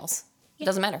fake nails. It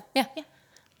doesn't matter. Yeah.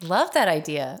 Love that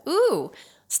idea. Ooh,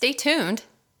 stay tuned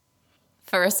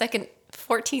for a second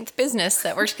 14th business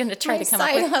that we're going to try to come up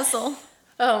side with. hustle.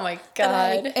 Oh my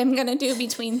God. I am going to do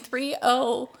between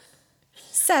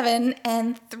 3:07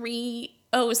 and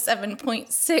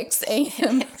 3:07.6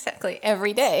 a.m. Exactly.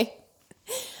 Every day.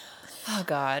 Oh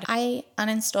God. I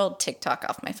uninstalled TikTok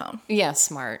off my phone. Yeah,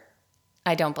 smart.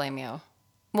 I don't blame you.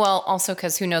 Well, also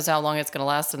because who knows how long it's going to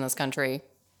last in this country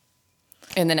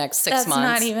in the next 6 months.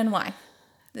 That's not even why.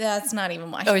 That's not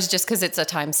even why. Oh, it's just because it's a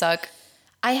time suck?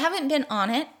 I haven't been on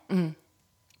it in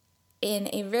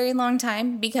a very long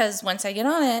time because once I get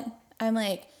on it, I'm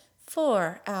like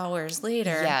 4 hours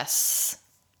later. Yes.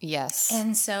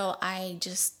 And so I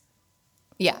just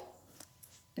Yeah.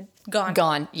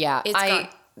 gone. Yeah. It's gone.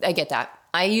 I get that.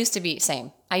 I used to be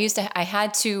same. I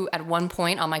had to at one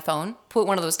point on my phone put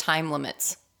one of those time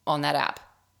limits on that app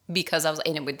because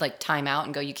and it would like time out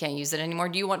and go, you can't use it anymore.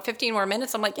 Do you want 15 more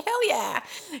minutes? I'm like, hell yeah.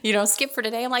 Skip for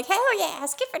today. I'm like, hell yeah,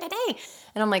 skip for today.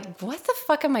 And I'm like, what the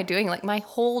fuck am I doing? Like my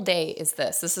whole day is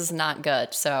this. This is not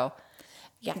good. So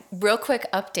Yeah. real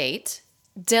quick update.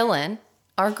 Dylan,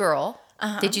 our girl,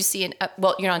 did you see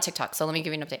well, you're on TikTok, so let me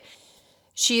give you an update.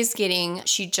 She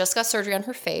just got surgery on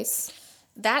her face.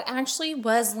 That actually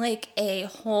was like a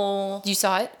whole You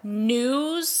saw it?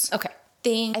 news Okay.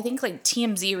 thing. I think like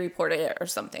TMZ reported it or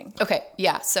something. Okay.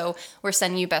 Yeah. So we're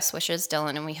sending you best wishes,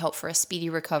 Dylan, and we hope for a speedy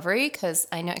recovery because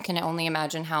I can only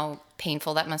imagine how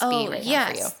painful that must be right now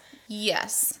for you.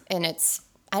 Yes. And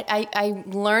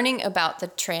I'm learning about the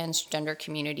transgender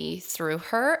community through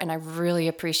her, and I really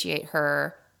appreciate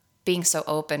her being so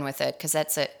open with it because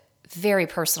that's a very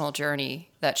personal journey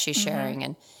that she's sharing.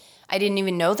 And I didn't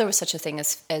even know there was such a thing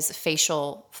as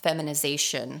facial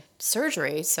feminization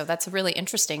surgery. So that's a really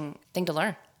interesting thing to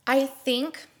learn. I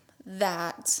think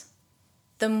that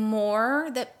the more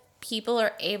that people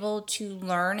are able to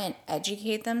learn and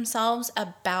educate themselves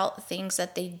about things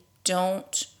that they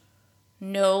don't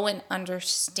know and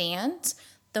understand,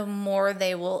 the more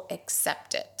they will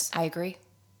accept it. I agree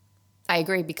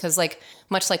because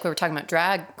much like we were talking about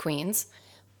drag queens,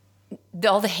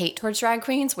 all the hate towards drag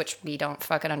queens, which we don't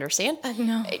fucking understand. I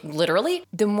know. Literally,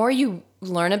 the more you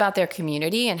learn about their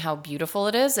community and how beautiful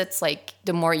it is, it's like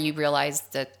the more you realize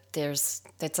that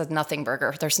it's a nothing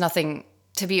burger. There's nothing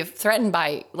to be threatened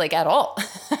by like at all,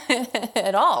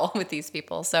 at all with these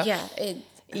people. So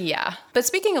yeah. But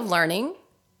speaking of learning,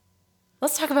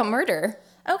 let's talk about murder.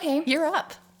 Okay. You're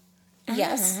up.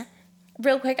 Yes.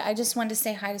 Real quick, I just wanted to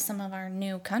say hi to some of our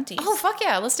new cunties. Oh, fuck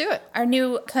yeah. Let's do it. Our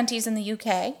new cunties in the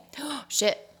UK.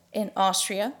 Shit. In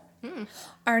Austria.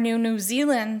 Our new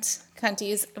Zealand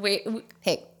cunties.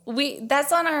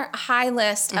 That's on our high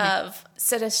list of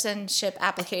citizenship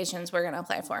applications we're going to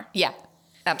apply for. Yeah,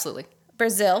 absolutely.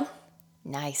 Brazil.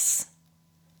 Nice.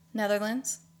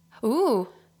 Netherlands. Ooh.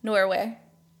 Norway.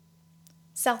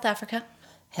 South Africa.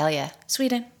 Hell yeah.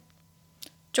 Sweden.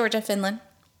 Georgia, Finland.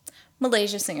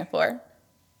 Malaysia, Singapore.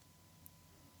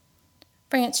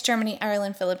 France, Germany,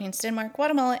 Ireland, Philippines, Denmark,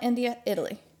 Guatemala, India,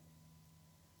 Italy.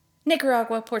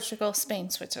 Nicaragua, Portugal, Spain,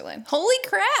 Switzerland. Holy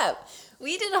crap.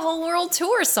 We did a whole world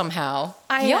tour somehow.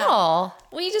 Y'all.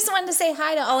 We just wanted to say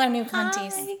hi to all our new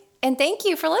cunties. Hi. And thank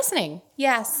you for listening.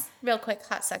 Yes. Real quick,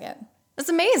 hot second. That's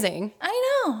amazing.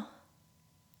 I know.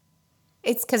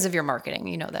 It's because of your marketing.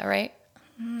 You know that, right?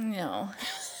 No.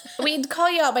 We'd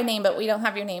call you out by name, but we don't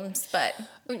have your names, but...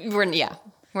 We're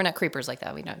not creepers like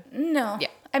that. We don't. No. Yeah.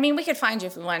 I mean, we could find you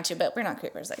if we wanted to, but we're not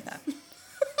creepers like that.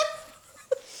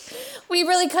 We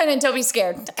really couldn't. Don't be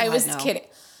scared. I was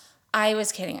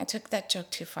kidding. I took that joke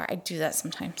too far. I do that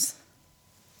sometimes.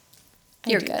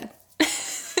 You're good.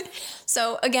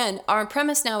 So again, our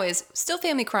premise now is still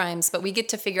family crimes, but we get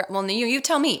to figure out, well, you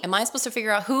tell me, am I supposed to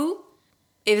figure out who?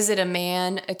 Is it a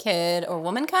man, a kid, or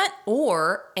woman cunt?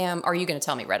 Or are you going to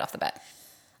tell me right off the bat?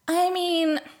 I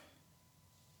mean,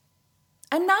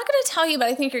 I'm not going to tell you, but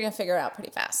I think you're going to figure it out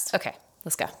pretty fast. Okay,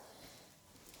 let's go.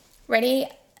 Ready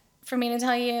for me to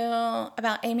tell you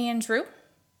about Amy and Drew?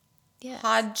 Yeah.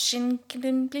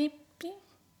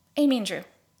 Amy and Drew.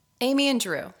 Amy and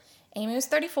Drew. Amy was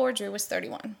 34, Drew was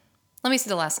 31. Let me see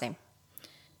the last name.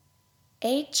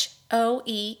 Hoenigke.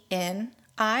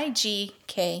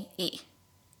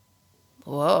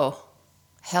 Whoa.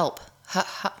 Help.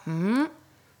 I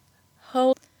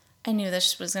knew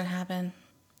this was going to happen.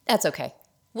 That's okay.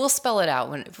 We'll spell it out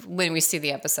when we see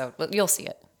the episode. You'll see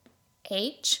it.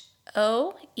 Hoenigke.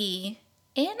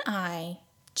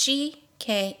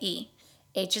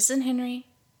 H is in Henry.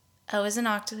 O is in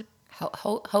October.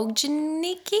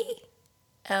 Hojaniki?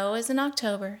 O is in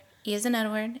October. E is in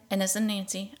Edward. N is in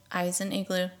Nancy. I is in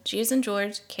Igloo. G is in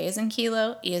George. K is in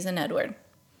Kilo. E is in Edward.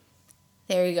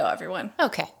 There you go, everyone.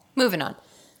 Okay, moving on.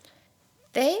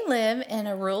 They live in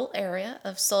a rural area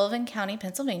of Sullivan County,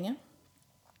 Pennsylvania.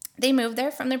 They moved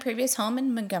there from their previous home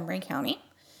in Montgomery County.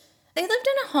 They lived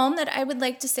in a home that I would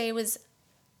like to say was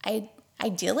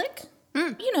idyllic.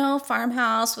 You know,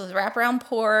 farmhouse with wraparound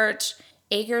porch,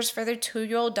 acres for their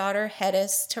 2-year-old daughter,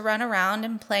 Hettis, to run around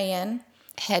and play in.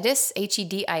 Hettis?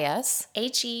 H-E-D-I-S?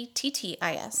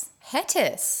 Hettis.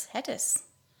 Hettis. Hettis.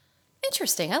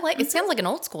 Interesting. I like it. Sounds like an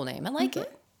old school name. I like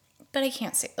it. But I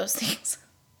can't say those things.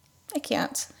 I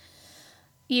can't.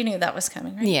 You knew that was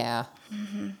coming, right? Yeah.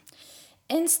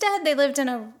 Instead, they lived in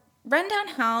a rundown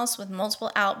house with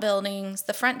multiple outbuildings.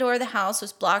 The front door of the house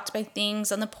was blocked by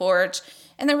things on the porch,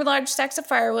 and there were large stacks of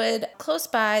firewood close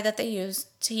by that they used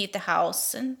to heat the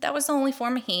house, and that was the only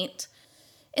form of heat.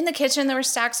 In the kitchen, there were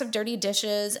stacks of dirty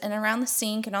dishes, and around the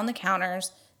sink and on the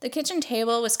counters, the kitchen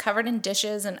table was covered in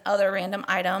dishes and other random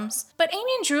items. But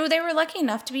Amy and Drew, they were lucky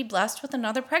enough to be blessed with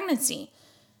another pregnancy.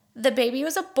 The baby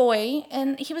was a boy,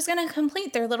 and he was going to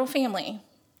complete their little family.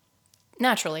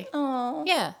 Naturally. Oh,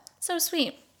 Yeah. so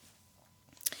sweet.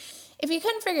 If you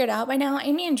couldn't figure it out by now,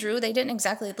 Amy and Drew, they didn't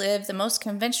exactly live the most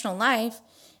conventional life.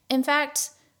 In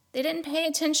fact, they didn't pay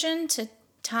attention to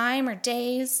time or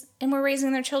days and were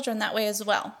raising their children that way as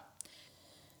well.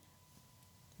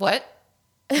 What?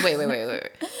 Wait.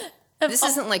 This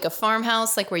isn't like a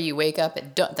farmhouse, like where you wake up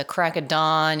at the crack of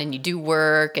dawn and you do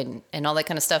work and all that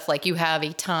kind of stuff. Like you have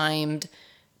a timed,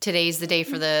 today's the day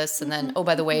for this. And then, oh,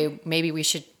 by the way, maybe we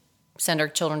should send our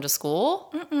children to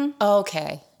school?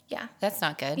 Okay. Yeah. That's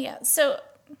not good. Yeah. So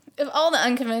of all the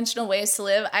unconventional ways to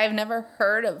live, I've never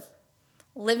heard of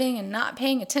living and not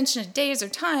paying attention to days or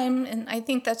time. And I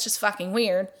think that's just fucking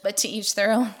weird, but to each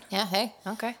their own. Yeah, hey,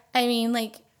 okay. I mean,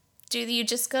 like, do you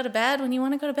just go to bed when you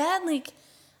want to go to bed? Like,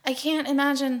 I can't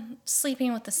imagine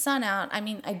sleeping with the sun out. I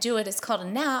mean, I do it. It's called a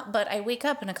nap, but I wake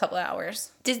up in a couple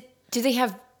hours. Do they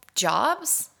have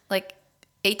jobs? Like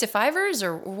 8-to-5ers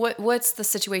or what's the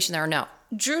situation there? Or no?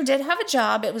 Drew did have a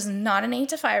job. It was not an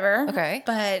 8-to-5er. Okay.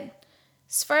 But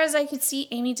as far as I could see,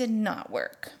 Amy did not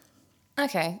work.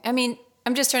 Okay. I mean,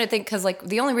 I'm just trying to think because, like,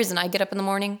 the only reason I get up in the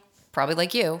morning, probably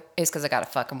like you, is because I got to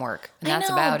fucking work. And that's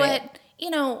about it. But, you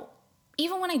know,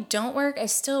 even when I don't work, I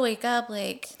still wake up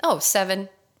like... Oh,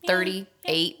 7:30,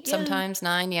 8 yeah. sometimes,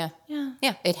 9, yeah. Yeah.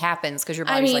 Yeah, it happens because your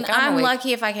I body's mean, like, I'm awake.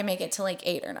 lucky if I can make it to like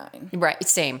 8 or 9. Right,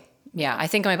 same. Yeah, I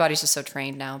think my body's just so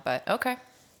trained now, but okay.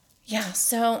 Yeah,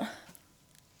 so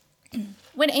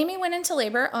when Amy went into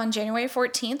labor on January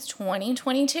 14th,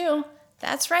 2022,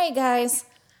 that's right, guys,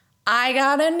 I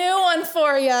got a new one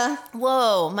for you.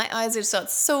 Whoa, my eyes just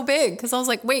got so big because I was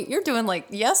like, wait, you're doing like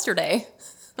yesterday.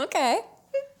 Okay.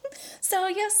 So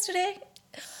yesterday,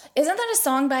 isn't that a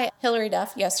song by Hilary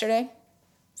Duff, Yesterday?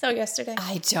 So yesterday.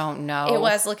 I don't know. It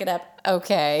was, look it up.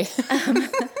 Okay.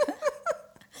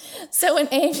 So when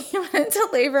Amy went into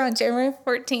labor on January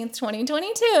 14th,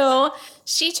 2022,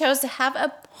 she chose to have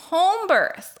a home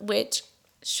birth, which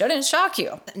shouldn't shock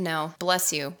you. No,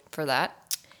 bless you for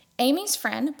that. Amy's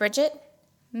friend, Bridget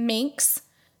Minks,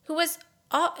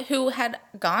 who had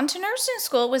gone to nursing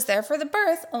school, was there for the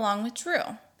birth along with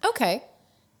Drew. Okay.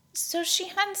 So she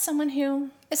had someone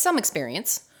who... It's some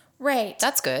experience. Right.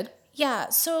 That's good. Yeah,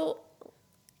 so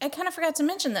I kind of forgot to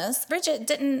mention this. Bridget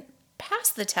didn't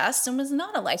pass the test and was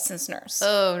not a licensed nurse.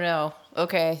 Oh, no.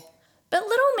 Okay. But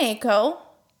little Mako,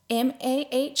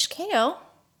 M-A-H-K-O,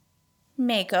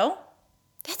 Mako.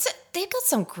 That's it. They've got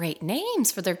some great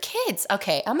names for their kids.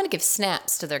 Okay, I'm going to give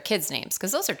snaps to their kids' names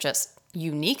because those are just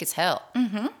unique as hell.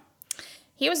 Mm-hmm.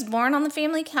 He was born on the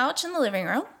family couch in the living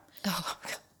room. Oh,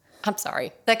 I'm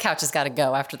sorry. That couch has got to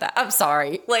go after that. I'm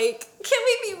sorry. Like, can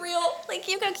we be real? Like,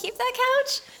 you gonna keep that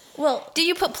couch? Well, do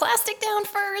you put plastic down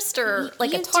first or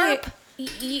like a tarp?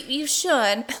 You should.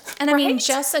 And I mean, Right?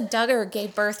 Jessa Duggar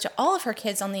gave birth to all of her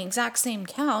kids on the exact same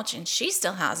couch, and she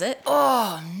still has it.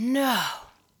 Oh, no.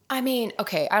 I mean,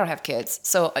 okay, I don't have kids,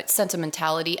 so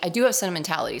sentimentality. I do have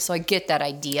sentimentality, so I get that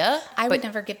idea. I would but,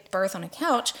 never give birth on a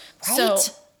couch. right?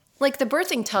 So Like the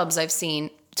birthing tubs I've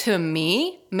seen, to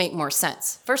me, make more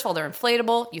sense. First of all, they're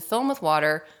inflatable. You fill them with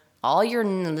water. All your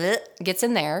gets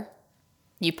in there.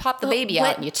 You pop the baby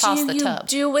out and you toss the tub. What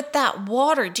do you do with that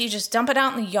water? Do you just dump it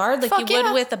out in the yard like Fuck you yeah.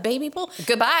 would with a baby pool?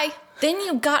 Goodbye. Then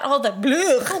you got all the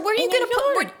blue. Well, where are you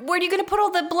where are you gonna put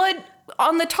all the blood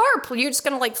on the tarp? You're just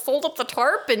gonna like fold up the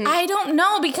tarp and I don't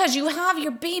know because you have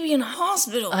your baby in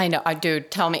hospital. I know, dude.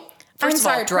 Tell me. I'm First of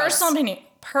all, sorry, drugs. personal opinion.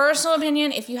 Personal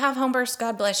opinion, if you have home births,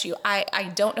 God bless you.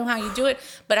 I don't know how you do it,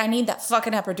 but I need that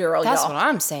fucking epidural, That's y'all. what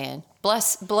I'm saying.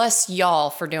 Bless y'all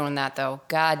for doing that though.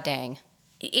 God dang.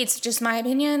 It's just my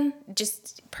opinion,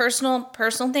 just personal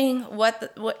thing.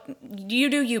 What you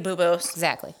do, you boo-boos.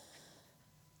 Exactly.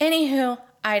 Anywho,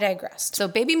 I digressed. So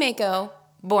baby Mako,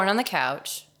 born on the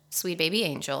couch, sweet baby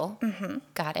angel. Mm-hmm.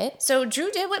 Got it. So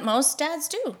Drew did what most dads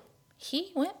do.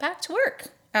 He went back to work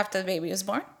after the baby was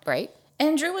born. Right.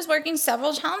 And Drew was working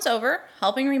several towns over,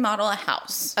 helping remodel a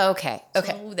house. Okay.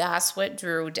 So that's what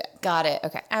Drew did. Got it.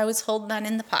 Okay. I was holding that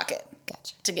in the pocket.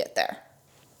 Gotcha. To get there.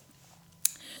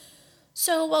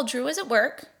 So while Drew was at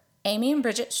work, Amy and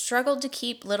Bridget struggled to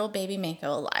keep little baby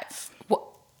Mako alive. What?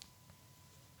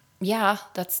 Yeah,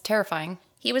 that's terrifying.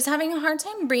 He was having a hard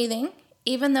time breathing,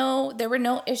 even though there were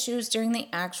no issues during the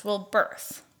actual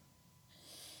birth.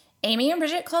 Amy and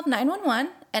Bridget called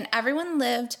 911, and everyone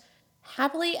lived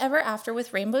happily ever after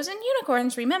with rainbows and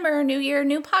unicorns. Remember, New Year,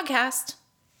 new podcast.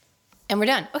 And we're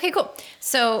done. Okay, cool.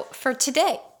 So for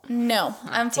today. No,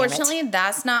 unfortunately,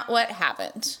 that's not what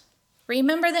happened.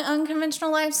 Remember the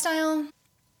unconventional lifestyle?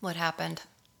 What happened?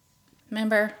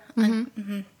 Remember?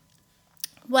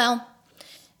 Well,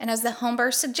 and as the home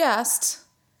birth suggests,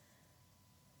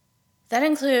 that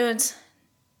includes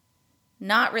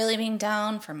not really being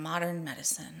down for modern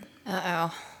medicine.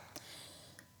 Uh-oh.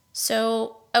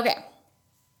 So, okay.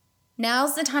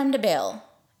 Now's the time to bail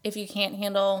if you can't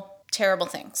handle terrible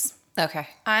things. Okay.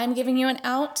 I'm giving you an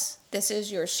out. This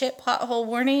is your shit pothole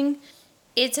warning.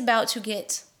 It's about to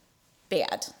get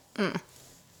bad.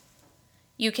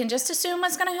 You can just assume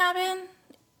what's going to happen.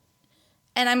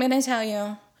 And I'm going to tell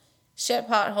you, shit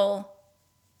pothole,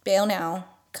 bail now,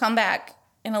 come back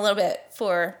in a little bit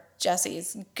for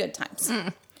Jesse's good times.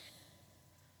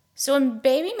 So when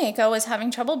baby Mako was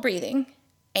having trouble breathing,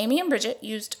 Amy and Bridget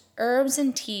used herbs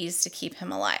and teas to keep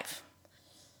him alive.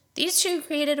 These two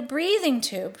created a breathing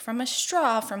tube from a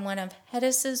straw from one of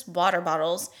Hedis's water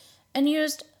bottles and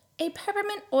used a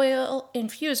peppermint oil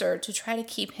infuser to try to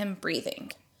keep him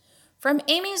breathing. From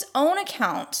Amy's own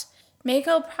account,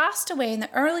 Mako passed away in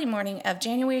the early morning of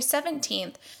January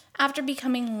 17th after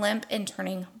becoming limp and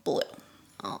turning blue.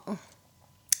 Oh.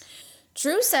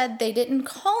 Drew said they didn't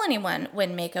call anyone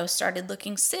when Mako started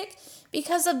looking sick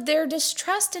because of their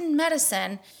distrust in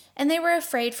medicine and they were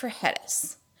afraid for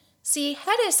Hedis. See,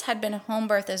 Hedis had been a home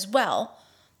birth as well,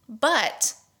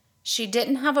 but she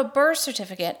didn't have a birth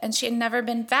certificate and she had never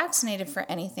been vaccinated for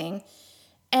anything.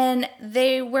 And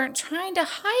they weren't trying to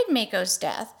hide Mako's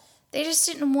death. They just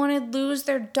didn't want to lose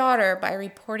their daughter by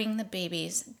reporting the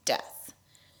baby's death.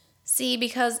 See,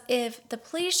 because if the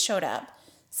police showed up,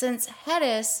 since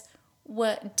Hedis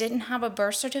didn't have a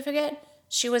birth certificate,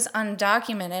 she was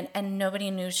undocumented and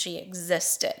nobody knew she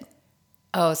existed.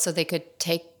 Oh, so they could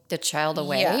take the child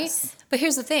away? Yes. But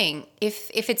here's the thing. If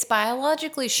it's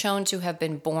biologically shown to have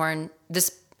been born,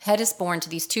 this head is born to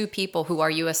these two people who are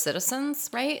U.S. citizens,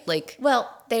 right? Like, Well,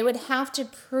 they would have to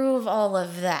prove all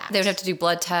of that. they would have to do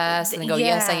blood tests and then go,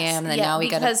 yes, I am. And then now we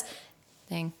got a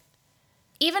thing.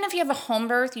 Even if you have a home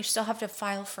birth, you still have to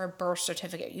file for a birth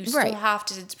certificate. You still Right. have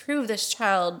to prove this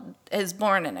child is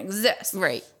born and exists.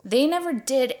 Right. They never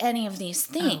did any of these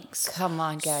things. Come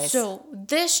on, guys. So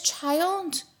this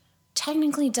child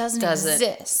technically doesn't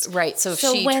exist. Right. So if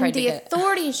So she when tried to the get...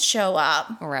 authorities show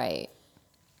up, Right.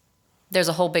 There's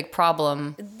a whole big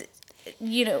problem.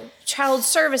 you know, child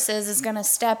services is going to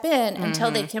step in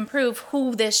until they can prove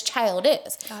who this child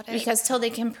is. Got it. Because till they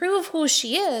can prove who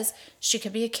she is, she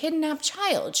could be a kidnapped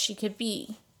child. She could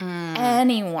be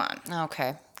anyone.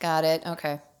 Okay. Got it.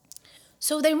 Okay.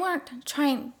 So they weren't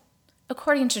trying,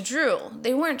 according to Drew,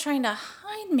 they weren't trying to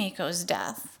hide Mako's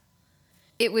death.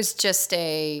 It was just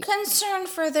a... Concern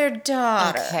for their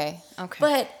daughter. Okay. Okay.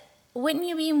 But wouldn't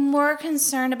you be more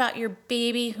concerned about your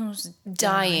baby who's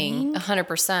dying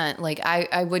 100%. Like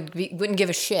I wouldn't give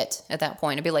a shit at that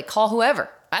point. I'd be like, call whoever.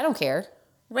 I don't care.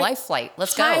 Right. Life flight.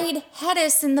 Let's go. Hide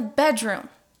Hedis in the bedroom.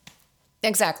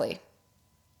 Exactly.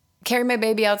 Carry my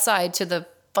baby outside to the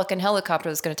fucking helicopter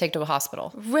that's going to take to a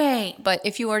hospital. Right. But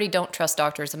if you already don't trust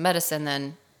doctors and medicine,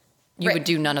 then you Right. would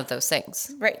do none of those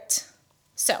things. Right.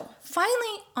 So,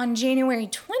 finally, on January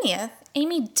 20th,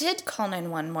 Amy did call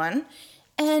 911,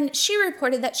 and she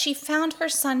reported that she found her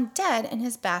son dead in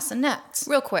his bassinet.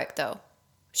 Real quick, though.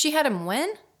 She had him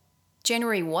when?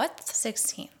 January what?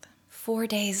 16th. 4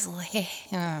 days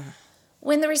later.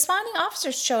 When the responding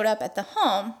officers showed up at the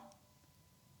home,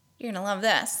 you're going to love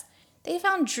this, they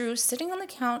found Drew sitting on the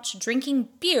couch drinking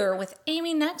beer with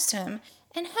Amy next to him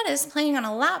and Hedis playing on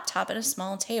a laptop at a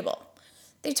small table.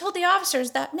 They told the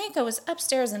officers that Mako was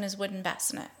upstairs in his wooden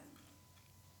bassinet.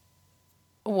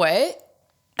 What?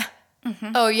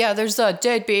 Oh, yeah, there's a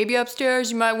dead baby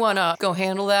upstairs. You might want to go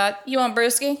handle that. You want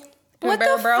brewski? What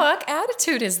the fuck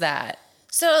attitude is that?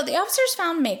 So the officers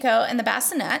found Mako in the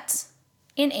bassinet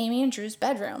in Amy and Drew's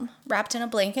bedroom, wrapped in a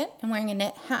blanket and wearing a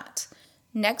knit hat.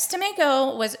 Next to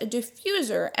Mako was a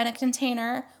diffuser and a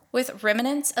container with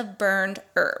remnants of burned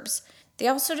herbs. They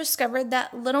also discovered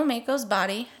that little Mako's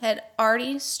body had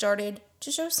already started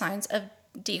to show signs of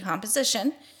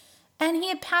decomposition, and he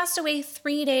had passed away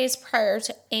 3 days prior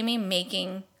to Amy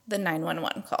making the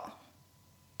 911 call.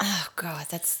 Oh, God,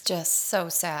 that's just so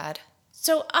sad.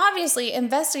 So obviously,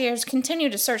 investigators continue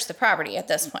to search the property at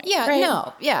this point. Yeah, right?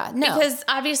 no. Because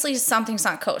obviously something's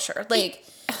not kosher. Like,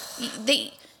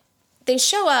 they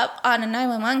show up on a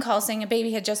 911 call saying a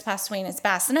baby had just passed away in its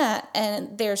bassinet,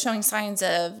 and they're showing signs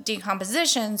of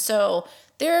decomposition. So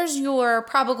there's your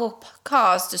probable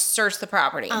cause to search the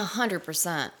property.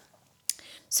 100%.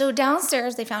 So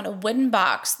downstairs, they found a wooden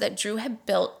box that Drew had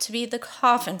built to be the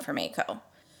coffin for Mako.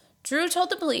 Drew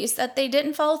told the police that they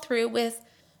didn't follow through with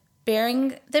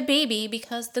burying the baby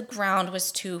because the ground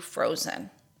was too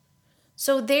frozen.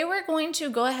 So they were going to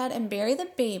go ahead and bury the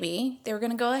baby. They were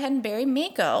going to go ahead and bury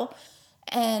Mako,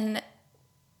 and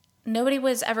nobody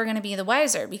was ever going to be the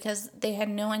wiser because they had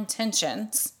no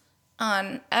intentions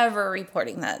on ever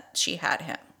reporting that she had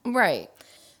him. Right.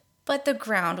 But the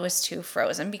ground was too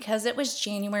frozen because it was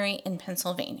January in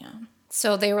Pennsylvania.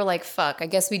 So they were like, fuck, I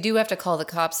guess we do have to call the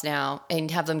cops now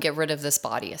and have them get rid of this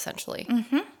body, essentially.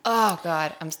 Mm-hmm. Oh,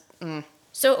 God.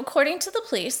 So according to the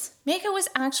police, Mako was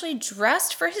actually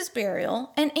dressed for his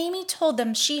burial, and Amy told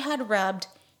them she had rubbed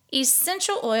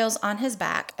essential oils on his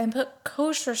back and put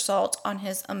kosher salt on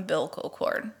his umbilical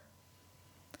cord.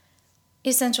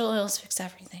 Essential oils fix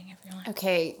everything, everyone.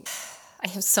 Okay. I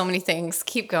have so many things.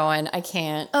 Keep going. I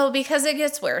can't. Oh, because it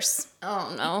gets worse.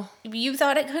 Oh, no. You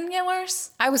thought it couldn't get worse?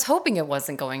 I was hoping it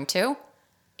wasn't going to.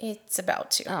 It's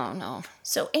about to. Oh, no.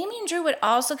 So Amy and Drew would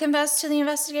also confess to the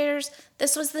investigators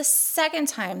this was the second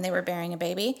time they were burying a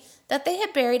baby, that they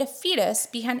had buried a fetus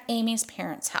behind Amy's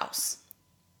parents' house.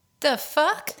 The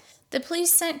fuck? The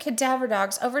police sent cadaver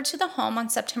dogs over to the home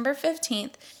on September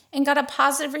 15th and got a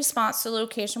positive response to the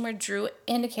location where Drew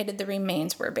indicated the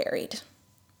remains were buried.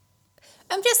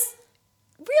 I'm just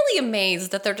really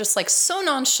amazed that they're just like so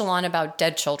nonchalant about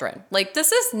dead children. Like,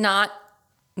 this is not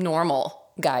normal,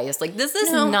 guys. Like, this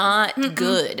is not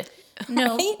good.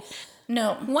 No. Right?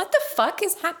 No. What the fuck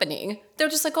is happening? They're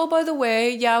just like, oh, by the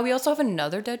way, yeah, we also have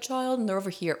another dead child and they're over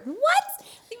here. What?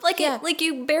 Like, like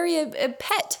you bury a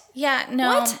pet. Yeah,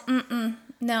 no. What?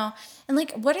 No. And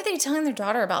like, what are they telling their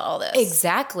daughter about all this?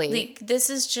 Exactly. Like, this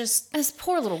is just... This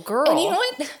poor little girl. And you know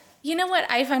what? You know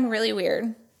what I find really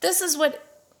weird? This is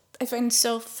what I find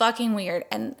so fucking weird.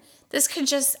 And this could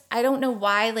just... I don't know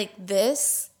why, like,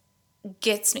 this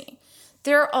gets me.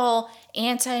 They're all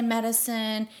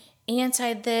anti-medicine,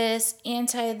 anti-this,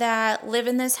 anti-that, live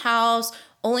in this house,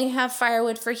 only have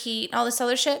firewood for heat, and all this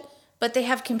other shit. But they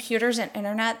have computers and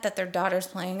internet that their daughter's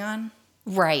playing on.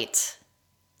 Right.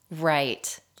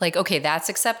 Like, okay, that's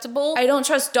acceptable. I don't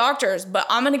trust doctors, but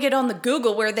I'm going to get on the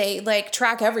Google where they, like,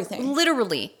 track everything.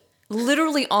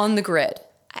 Literally on the grid.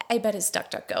 I bet it's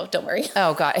DuckDuckGo. Don't worry.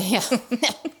 Oh, God. Yeah.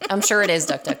 I'm sure it is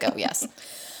DuckDuckGo. Yes.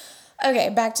 Okay,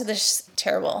 back to this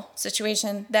terrible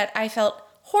situation that I felt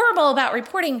horrible about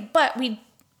reporting, but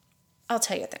I'll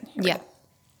tell you then. Here we go.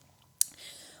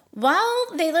 While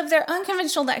they lived their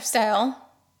unconventional lifestyle,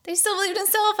 they still believed in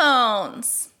cell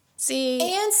phones. See?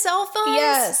 And cell phones?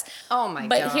 Yes. Oh, my God.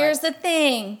 But here's the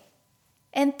thing.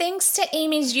 And thanks to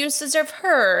Amy's usage of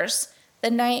hers, the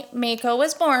night Mako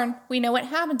was born, we know what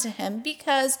happened to him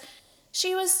because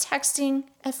she was texting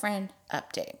a friend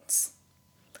updates.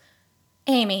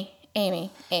 Amy.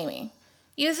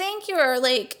 You think you're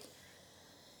like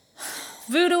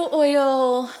voodoo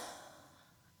oil,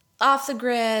 off the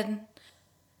grid,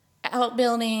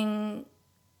 outbuilding,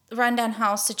 rundown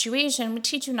house situation would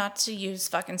teach you not to use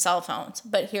fucking cell phones.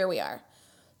 But here we are.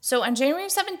 So on January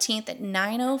 17th at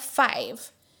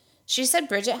 9:05, she said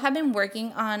Bridget had been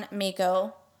working on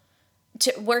Mako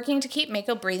working to keep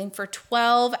Mako breathing for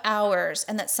 12 hours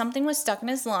and that something was stuck in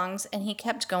his lungs and he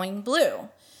kept going blue.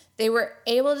 They were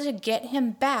able to get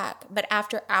him back, but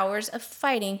after hours of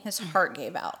fighting, his heart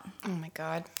gave out. Oh my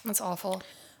God, that's awful.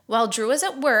 While Drew was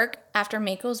at work after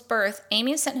Mako's birth,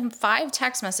 Amy sent him 5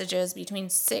 text messages between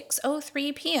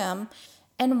 6:03 p.m.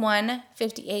 and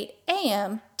 1:58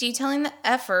 a.m. detailing the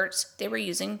efforts they were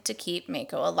using to keep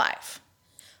Mako alive.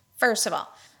 First of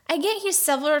all, I get he's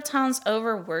several times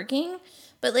overworking,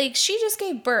 but like she just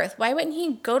gave birth. Why wouldn't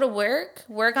he go to work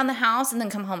on the house, and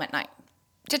then come home at night?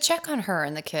 To check on her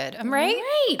and the kid. I'm right.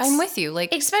 Right. I'm with you.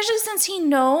 Like, especially since he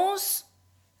knows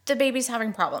the baby's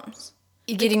having problems.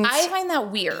 I find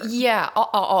that weird. Yeah,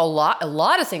 a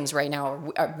lot of things right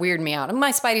now are weird me out. And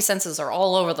my spidey senses are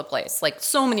all over the place. Like,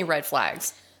 so many red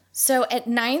flags. So at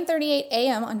 9:38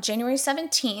 a.m. on January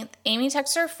 17th, Amy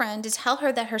texted her friend to tell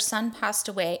her that her son passed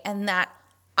away and that,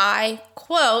 I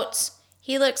quote,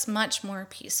 he looks much more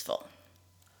peaceful.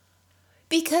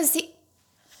 Because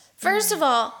First of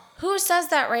all, who says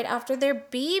that right after their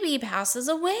baby passes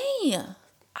away?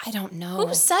 I don't know.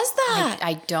 Who says that?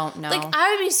 I don't know. Like,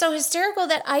 I would be so hysterical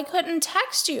that I couldn't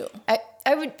text you.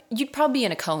 You'd probably be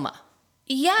in a coma.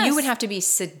 Yes. You would have to be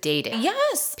sedated.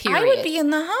 Yes. Period. I would be in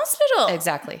the hospital.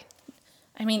 Exactly.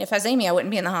 I mean, if I was Amy, I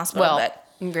wouldn't be in the hospital. Well,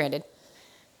 but granted.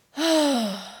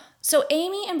 So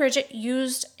Amy and Bridget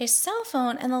used a cell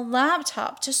phone and a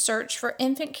laptop to search for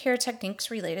infant care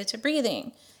techniques related to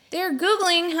breathing. They're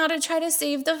Googling how to try to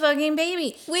save the fucking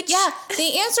baby. Yeah,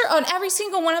 the answer on every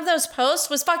single one of those posts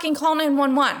was fucking call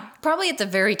 911. Probably at the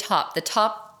very top. The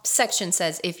top section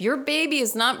says, if your baby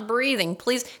is not breathing,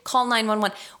 please call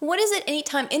 911. What is it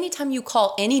anytime you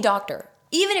call any doctor?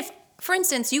 Even if, for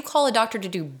instance, you call a doctor to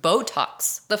do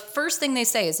Botox, the first thing they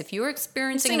say is if you're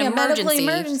experiencing an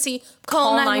emergency,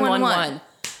 call 911.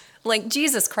 Like,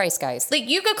 Jesus Christ, guys. Like,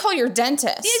 you could call your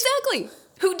dentist. Exactly.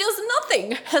 Who does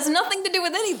nothing, has nothing to do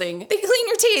with anything. They clean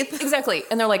your teeth. Exactly.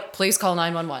 And they're like, please call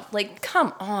 911. Like,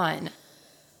 come on.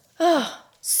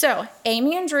 So,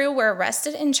 Amy and Drew were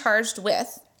arrested and charged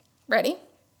with, ready?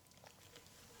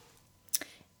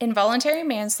 Involuntary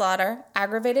manslaughter,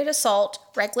 aggravated assault,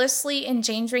 recklessly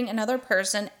endangering another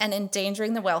person, and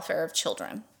endangering the welfare of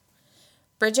children.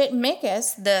 Bridget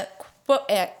Mikus, the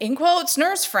in quotes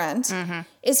nurse friend,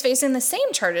 is facing the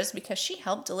same charges because she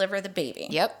helped deliver the baby.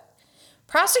 Yep.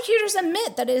 Prosecutors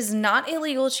admit that it is not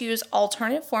illegal to use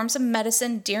alternative forms of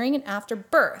medicine during and after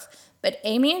birth, but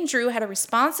Amy and Drew had a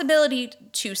responsibility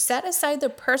to set aside their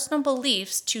personal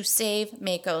beliefs to save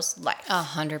Mako's life.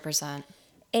 100%.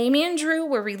 Amy and Drew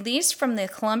were released from the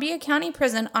Columbia County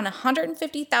Prison on a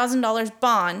 $150,000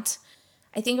 bond.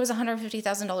 I think it was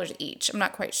 $150,000 each. I'm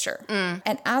not quite sure.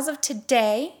 And as of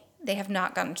today, they have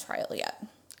not gone to trial yet.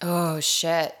 Oh,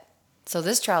 shit. So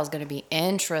this trial is going to be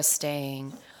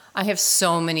interesting. I have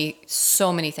so many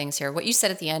things here. What you said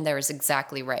at the end there is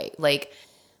exactly right. Like,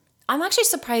 I'm actually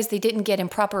surprised they didn't get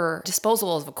improper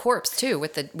disposal of a corpse too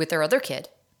with their other kid.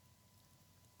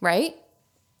 Right?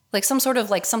 Like some sort of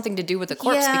like something to do with the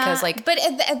corpse because like. But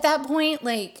at that point,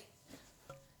 like.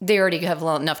 They already have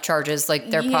enough charges. Like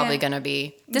they're probably going to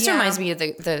be. This reminds me of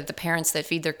the parents that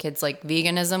feed their kids like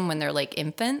veganism when they're like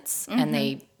infants and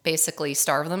they basically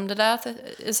starve them to death,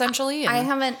 essentially. I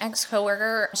have an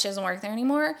ex-coworker, she doesn't work there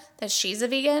anymore, that she's a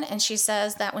vegan, and she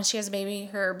says that when she has a baby,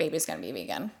 her baby's going to be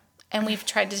vegan. And we've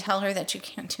tried to tell her that you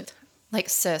can't do that. Like,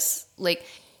 sis, like,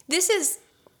 I'm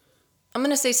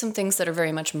going to say some things that are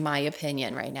very much my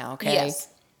opinion right now, okay? Yes.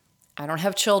 I don't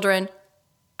have children.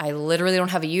 I literally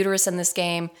don't have a uterus in this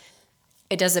game.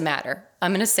 It doesn't matter. I'm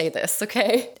going to say this,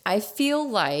 okay? I feel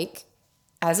like,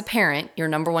 as a parent, your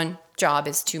number one job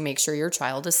is to make sure your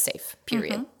child is safe,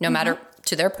 period. No matter,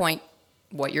 to their point,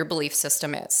 what your belief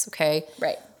system is, okay?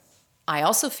 Right. I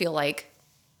also feel like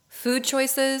food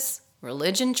choices,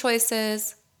 religion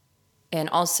choices, and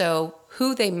also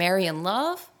who they marry and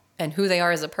love and who they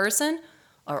are as a person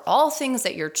are all things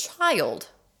that your child,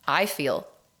 I feel,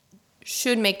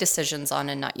 should make decisions on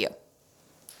and not you.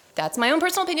 That's my own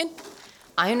personal opinion.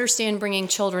 I understand bringing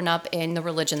children up in the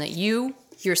religion that you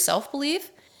yourself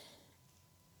believe.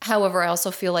 However, I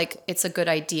also feel like it's a good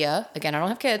idea, again, I don't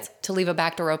have kids, to leave a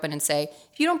back door open and say,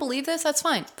 if you don't believe this, that's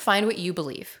fine. Find what you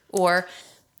believe. Or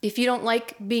if you don't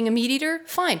like being a meat eater,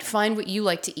 fine. Find what you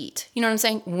like to eat. You know what I'm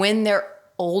saying? When they're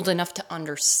old enough to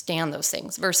understand those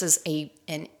things versus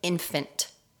an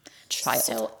infant child.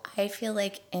 So I feel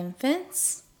like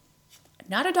infants,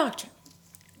 not a doctor.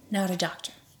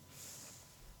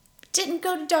 Didn't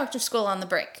go to doctor school on the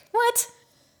break. What?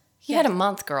 You had a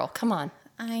month, girl. Come on.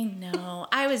 I know.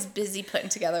 I was busy putting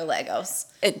together Legos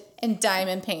and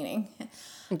diamond painting.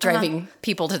 Driving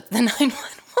people to the 911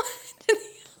 in the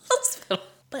hospital.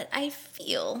 But I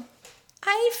feel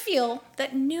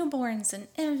that newborns and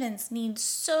infants need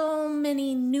so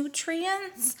many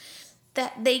nutrients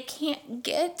that they can't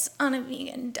get on a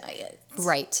vegan diet.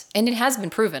 Right. And it has been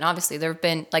proven. Obviously, there have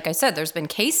been, like I said, there's been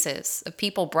cases of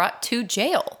people brought to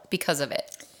jail because of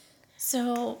it.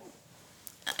 So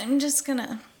I'm just going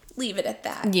to leave it at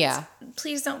that. Yeah.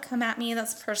 Please don't come at me.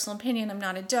 That's a personal opinion. I'm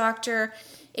not a doctor.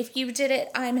 If you did it,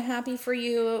 I'm happy for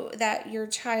you that your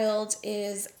child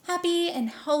is happy and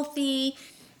healthy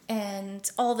and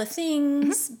all the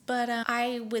things, but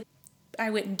I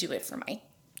wouldn't do it for my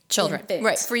children. infant.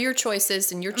 Right. For your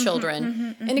choices and your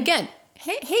children. And again,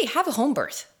 hey, have a home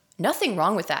birth. Nothing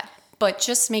wrong with that. But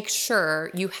just make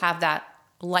sure you have that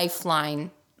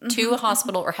lifeline to a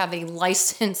hospital or have a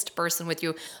licensed person with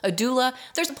you. A doula,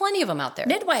 there's plenty of them out there.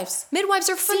 Midwives. Midwives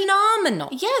are phenomenal.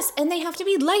 Yes, and they have to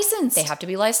be licensed. They have to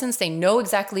be licensed. They know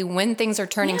exactly when things are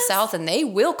turning south, and they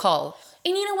will call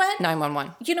And you know what?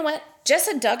 911. You know what?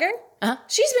 Jessa Duggar, Uh-huh.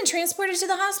 she's been transported to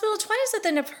the hospital twice at the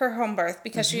end of her home birth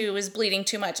because she was bleeding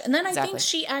too much. And then I think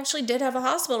she actually did have a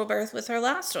hospital birth with her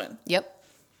last one. Yep.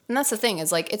 And that's the thing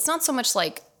is like, it's not so much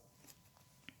like,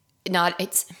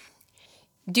 it's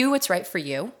do what's right for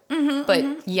you.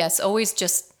 But yes, always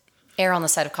just err on the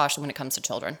side of caution when it comes to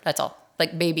children. That's all.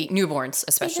 Like baby, newborns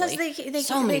especially. Because they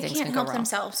so many things can't can go help wrong.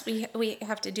 themselves. We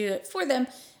have to do it for them.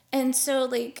 And so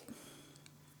like,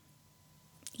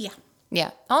 yeah.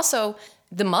 Yeah. Also,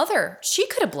 the mother, she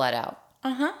could have bled out.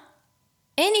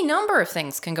 Any number of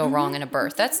things can go wrong in a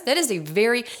birth. That is a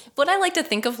very, what I like to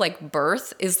think of like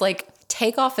birth is like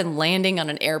takeoff and landing on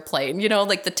an airplane. You know,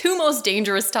 like the two most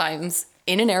dangerous times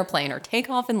in an airplane are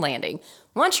takeoff and landing.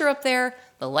 Once you're up there,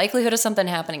 the likelihood of something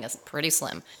happening is pretty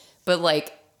slim. But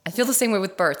like, I feel the same way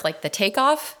with birth. Like the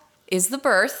takeoff is the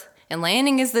birth and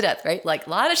landing is the death, right? Like a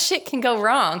lot of shit can go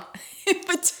wrong in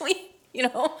between, you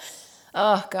know?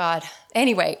 Oh God.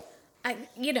 Anyway. I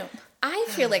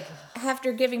feel like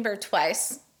after giving birth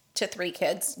twice to 3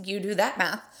 kids, you do that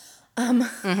math.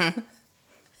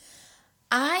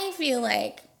 I feel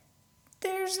like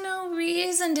there's no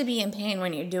reason to be in pain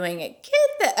when you're doing it. Get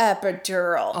the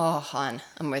epidural. Oh, hon,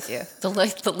 I'm with you. The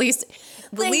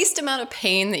least amount of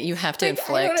pain that you have to I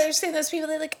inflict. don't understand those people.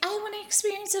 They're like, I want to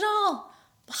experience it all.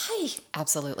 Why?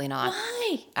 Absolutely not.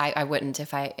 Why? I wouldn't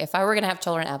if I were gonna have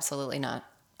children. Absolutely not.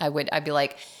 I'd be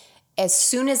like, as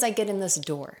soon as I get in this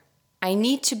door, I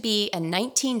need to be a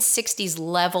 1960s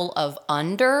level of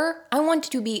under. I want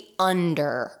to be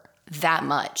under that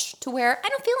much to where I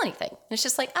don't feel anything. It's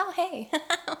just like, oh, hey,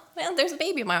 well, there's a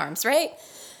baby in my arms, right?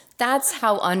 That's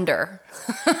how under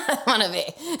I want to be.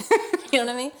 You know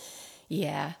what I mean?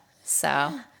 Yeah.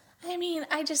 So. I mean,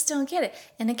 I just don't get it.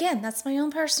 And again, that's my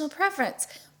own personal preference.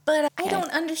 But I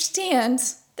don't understand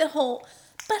the whole,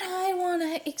 but I want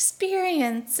to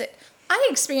experience it. I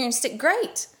experienced it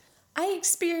great. I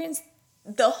experienced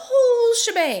the whole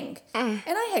shebang. And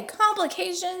I had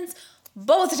complications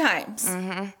both times.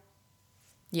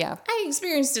 Yeah. I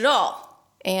experienced it all.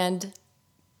 And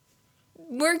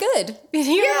we're good. You're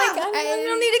like, I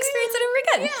don't need to experience it, and we're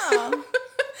good. Yeah.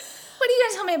 What are you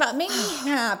going to tell me about? Make me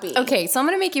happy. Okay, so I'm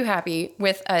going to make you happy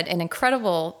with an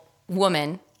incredible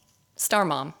woman, star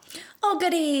mom, Oh,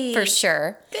 goody. for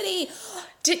sure. Goody.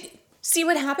 See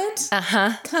what happened?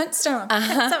 Cunt star.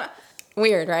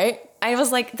 Weird, right? I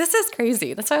was like, this is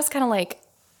crazy. That's why I was kind of like,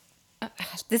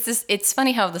 it's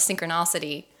funny how the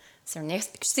synchronicity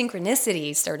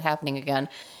started happening again.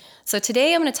 So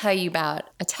today I'm going to tell you about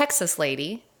a Texas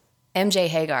lady, MJ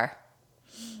Hagar.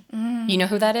 You know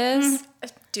who that is?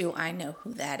 Do I know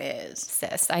who that is?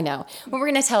 Sis, I know. Well, we're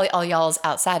going to tell all y'all's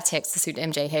outside Texas who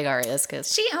MJ Hagar is,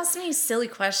 because She asks me silly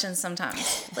questions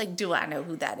sometimes. Like, do I know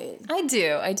who that is? I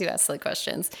do ask silly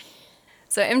questions.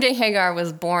 So MJ Hagar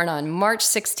was born on March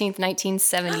 16th,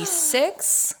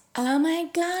 1976. Oh my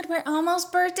God, we're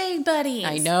almost birthday buddies.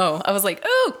 I know. I was like,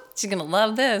 oh, she's going to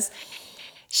love this.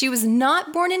 She was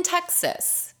not born in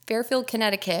Texas, Fairfield,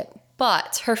 Connecticut,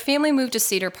 but her family moved to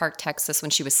Cedar Park, Texas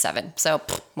when she was 7. So,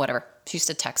 whatever. She's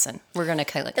a Texan. We're going to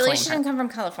claim At least she her. didn't come from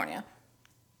California.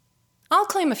 I'll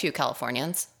claim a few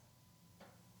Californians.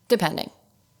 Depending.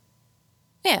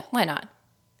 Yeah, why not?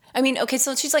 I mean, okay,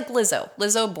 so she's like Lizzo.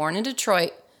 Lizzo born in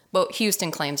Detroit, but Houston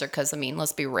claims her because, I mean,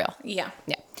 let's be real. Yeah.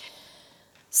 Yeah.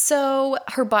 So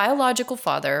her biological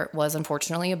father was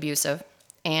unfortunately abusive,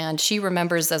 and she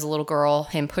remembers as a little girl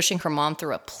him pushing her mom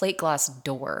through a plate glass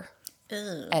door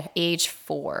at age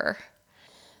 4.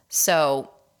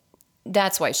 So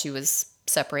that's why she was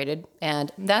separated,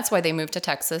 and that's why they moved to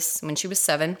Texas when she was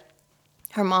 7.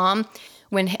 Her mom,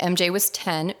 when MJ was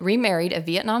 10, remarried a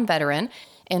Vietnam veteran,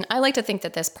 and I like to think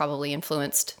that this probably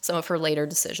influenced some of her later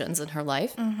decisions in her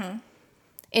life.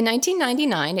 In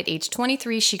 1999, at age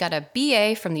 23, she got a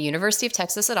BA from the University of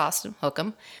Texas at Austin,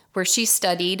 Hook'em, where she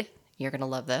studied, you're going to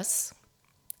love this,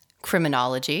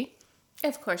 criminology,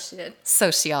 Of course she did.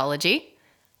 sociology,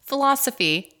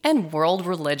 philosophy, and world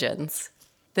religions.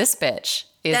 This bitch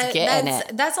is getting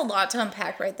it. That's a lot to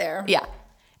unpack right there. Yeah.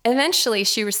 Eventually,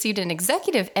 she received an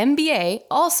executive MBA,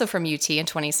 also from UT, in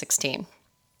 2016.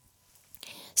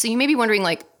 So you may be wondering,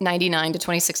 like, 99 to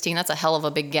 2016, that's a hell of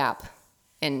a big gap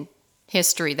in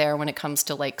history there when it comes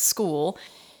to, like, school.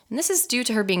 And this is due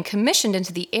to her being commissioned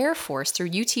into the Air Force through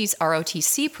UT's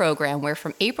ROTC program, where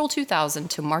from April 2000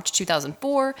 to March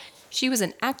 2004, she was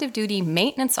an active duty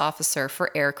maintenance officer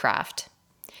for aircraft.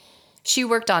 She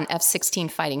worked on F-16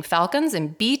 Fighting Falcons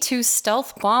and B-2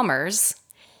 stealth bombers,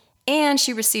 and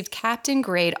she received Captain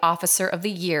Grade Officer of the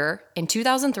Year in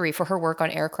 2003 for her work on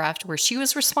aircraft, where she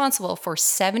was responsible for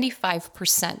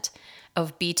 75%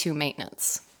 of B-2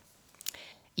 maintenance.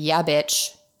 Yeah,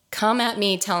 bitch. Come at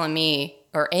me telling me,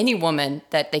 or any woman,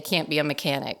 that they can't be a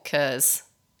mechanic, because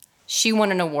she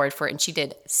won an award for it, and she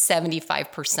did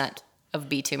 75% of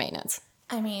B-2 maintenance.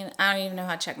 I mean, I don't even know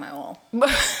how to check my oil.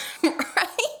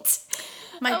 Right?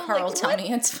 My I'm car will like, tell what?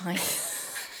 me it's fine.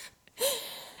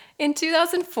 In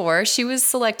 2004, she was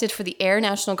selected for the Air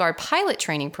National Guard pilot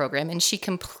training program, and she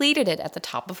completed it at the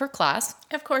top of her class.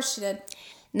 Of course she did.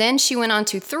 Then she went on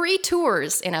to 3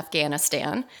 tours in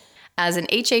Afghanistan as an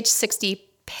HH-60,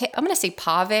 I'm going to say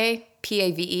PAVE,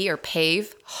 P-A-V-E, or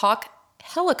PAVE, Hawk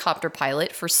helicopter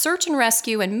pilot for search and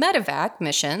rescue and medevac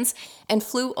missions, and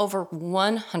flew over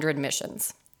 100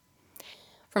 missions.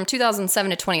 From 2007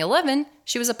 to 2011,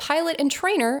 she was a pilot and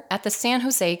trainer at the San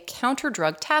Jose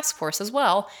Counter-Drug Task Force as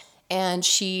well, and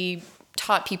she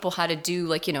taught people how to do,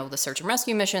 like, you know, the search and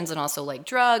rescue missions and also, like,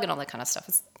 drug and all that kind of stuff.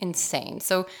 It's insane.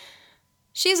 So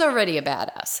she's already a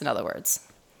badass, in other words.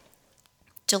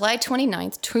 July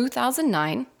 29th,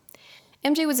 2009,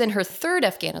 MJ was in her 3rd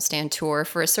Afghanistan tour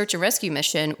for a search and rescue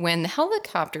mission when the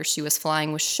helicopter she was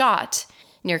flying was shot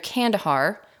near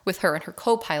Kandahar with her and her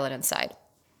co-pilot inside.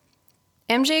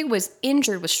 MJ was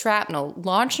injured with shrapnel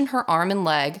lodged in her arm and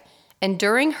leg, and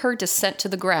during her descent to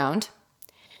the ground,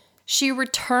 she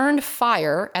returned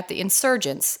fire at the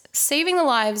insurgents, saving the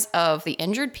lives of the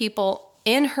injured people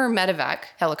in her medevac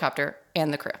helicopter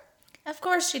and the crew. Of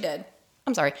course she did.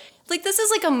 I'm sorry. Like, this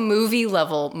is like a movie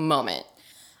level moment.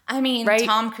 I mean, Right?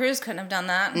 Tom Cruise couldn't have done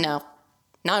that. No,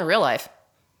 not in real life.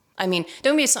 I mean,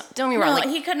 don't be wrong. No, Like,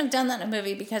 he couldn't have done that in a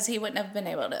movie because he wouldn't have been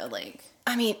able to, like...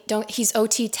 I mean, he's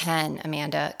OT10,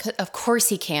 Amanda. Of course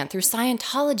he can. Through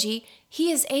Scientology,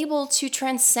 he is able to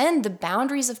transcend the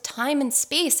boundaries of time and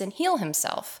space and heal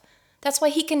himself. That's why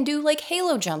he can do, like,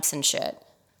 halo jumps and shit.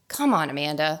 Come on,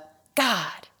 Amanda.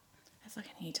 God. I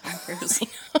fucking hate Tom Cruise.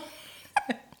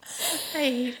 I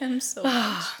hate him so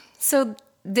much. So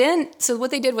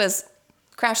what they did was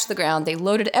crash to the ground. They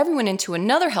loaded everyone into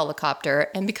another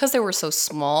helicopter, and because they were so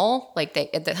small, like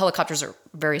the helicopters are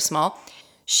very small,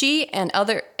 she and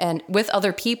with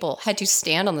other people had to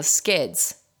stand on the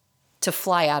skids to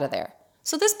fly out of there.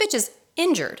 So this bitch is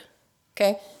injured,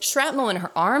 okay? Shrapnel in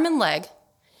her arm and leg,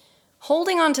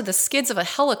 holding onto the skids of a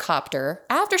helicopter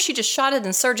after she just shot at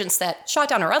insurgents that shot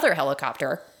down her other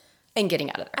helicopter and getting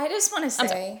out of there. I just want to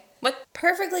say, What?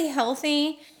 perfectly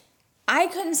healthy, I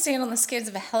couldn't stand on the skids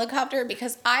of a helicopter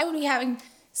because I would be having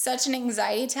such an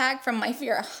anxiety attack from my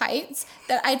fear of heights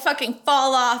that I'd fucking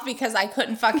fall off because I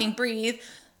couldn't fucking breathe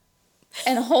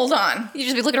and hold on. You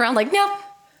just be looking around like, no,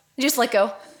 you just let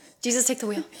go. Jesus, take the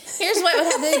wheel. Here's what would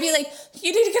happen. They'd be like,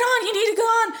 you need to get on, you need to go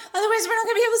on. Otherwise, we're not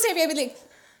going to be able to save you. I'd be like,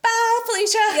 bye,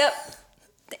 Felicia.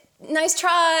 Yep. Nice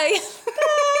try.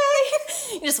 Bye.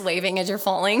 You're just waving as you're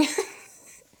falling.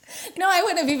 No, I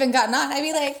wouldn't have even gotten on. I'd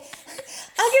be like,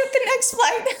 I'll get the next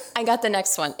flight. I got the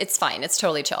next one. It's fine. It's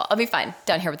totally chill. I'll be fine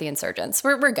down here with the insurgents.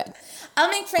 We're good. I'll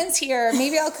make friends here.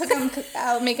 Maybe I'll cook them.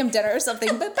 I'll make them dinner or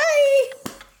something. But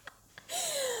bye.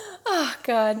 Oh,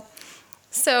 God.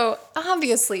 So,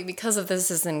 obviously, because of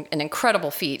this is an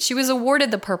incredible feat, she was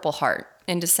awarded the Purple Heart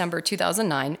in December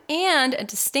 2009 and a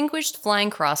Distinguished Flying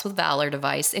Cross with Valor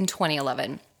device in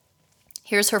 2011.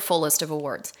 Here's her full list of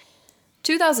awards.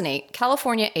 2008,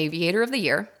 California Aviator of the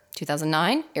Year.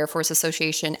 2009, Air Force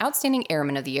Association Outstanding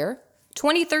Airman of the Year.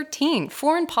 2013,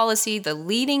 Foreign Policy, the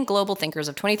Leading Global Thinkers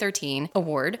of 2013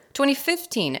 Award.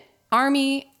 2015,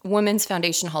 Army Women's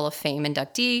Foundation Hall of Fame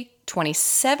inductee.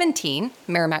 2017,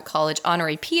 Merrimack College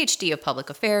Honorary PhD of Public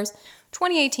Affairs.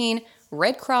 2018,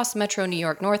 Red Cross Metro New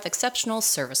York North Exceptional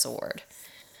Service Award.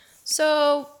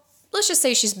 So let's just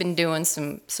say she's been doing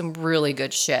some really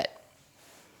good shit.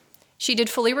 She did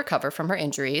fully recover from her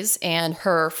injuries, and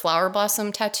her flower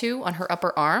blossom tattoo on her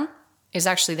upper arm is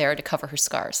actually there to cover her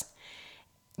scars.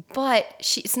 But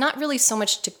it's not really so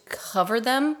much to cover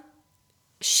them.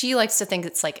 She likes to think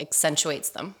it's like accentuates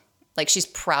them. Like she's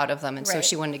proud of them. And so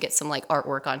she wanted to get some like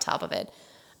artwork on top of it.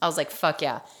 I was like, fuck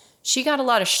yeah. She got a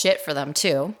lot of shit for them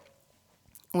too,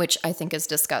 which I think is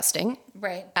disgusting.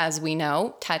 Right. As we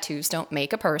know, tattoos don't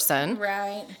make a person.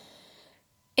 Right.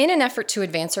 In an effort to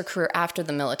advance her career after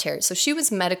the military. So she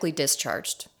was medically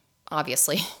discharged,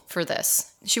 obviously, for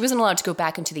this. She wasn't allowed to go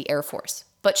back into the Air Force,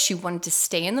 but she wanted to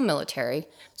stay in the military.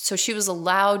 So she was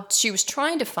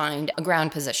trying to find a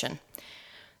ground position.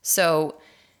 So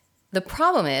the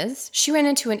problem is she ran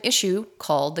into an issue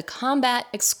called the Combat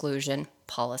Exclusion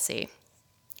Policy.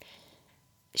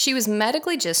 She was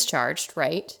medically discharged,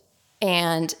 right?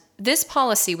 And this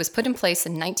policy was put in place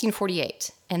in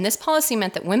 1948. And this policy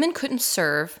meant that women couldn't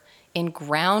serve in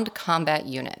ground combat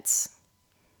units.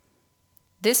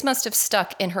 This must have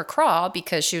stuck in her craw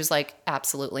because she was like,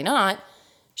 absolutely not.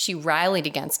 She rallied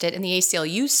against it. And the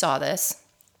ACLU saw this,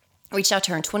 reached out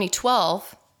to her in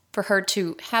 2012 for her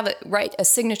to write a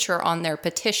signature on their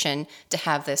petition to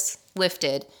have this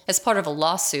lifted as part of a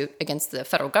lawsuit against the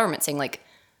federal government saying like,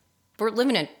 we're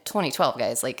living in 2012,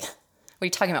 guys. Like, what are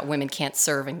you talking about? Women can't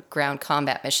serve in ground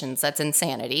combat missions. That's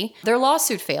insanity. Their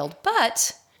lawsuit failed,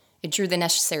 but it drew the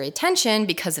necessary attention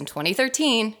because in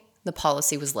 2013, the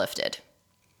policy was lifted.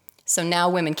 So now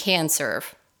women can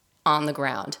serve on the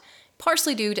ground,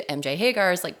 partially due to MJ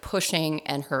Hagar's like pushing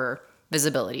and her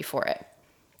visibility for it.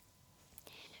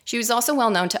 She was also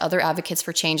well known to other advocates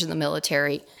for change in the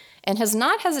military and has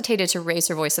not hesitated to raise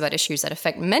her voice about issues that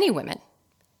affect many women,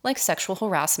 like sexual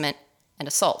harassment and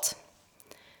assault.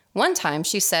 One time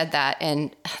she said that,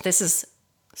 and this is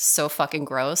so fucking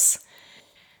gross,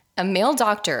 a male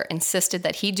doctor insisted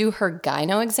that he do her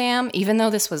gyno exam, even though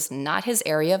this was not his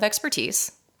area of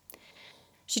expertise.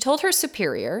 She told her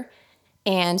superior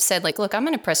and said, like, look, I'm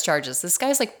going to press charges. This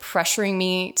guy's like pressuring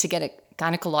me to get a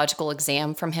gynecological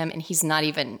exam from him, and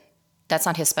that's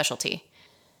not his specialty.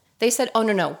 They said, oh,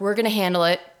 no, we're going to handle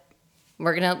it.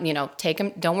 We're going to, take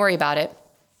him. Don't worry about it.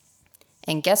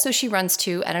 And guess who she runs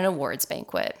to at an awards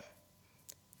banquet?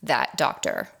 That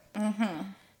doctor. Mm-hmm.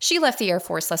 She left the Air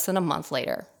Force less than a month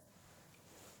later.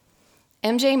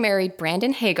 MJ married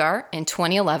Brandon Hagar in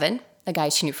 2011, a guy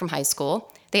she knew from high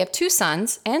school. They have 2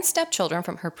 sons and stepchildren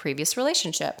from her previous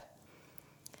relationship.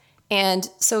 And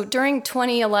so during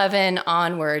 2011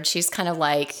 onward, she's kind of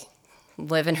like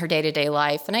living her day-to-day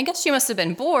life. And I guess she must have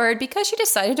been bored because she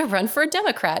decided to run for a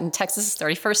Democrat in Texas'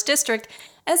 31st District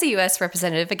as a U.S.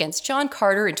 representative against John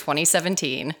Carter in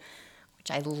 2017,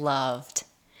 which I loved.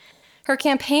 Her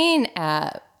campaign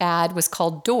ad was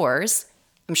called Doors.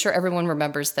 I'm sure everyone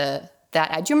remembers that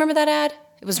ad. Do you remember that ad?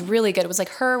 It was really good. It was like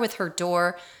her with her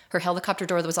door, her helicopter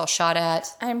door that was all shot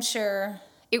at. I'm sure.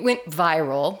 It went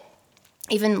viral.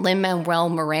 Even Lin-Manuel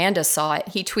Miranda saw it.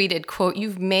 He tweeted, quote,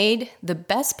 "You've made the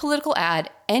best political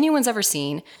ad anyone's ever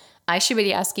seen. I should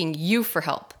be asking you for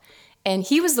help." And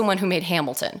he was the one who made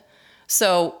Hamilton.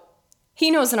 So he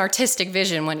knows an artistic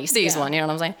vision when he sees one, you know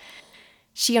what I'm saying?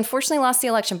 She unfortunately lost the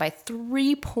election by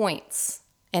 3 points.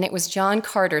 And it was John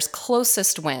Carter's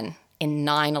closest win in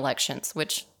 9 elections,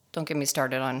 which don't get me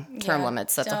started on term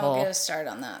limits. That's a whole... Don't get us started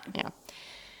on that. Yeah.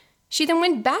 She then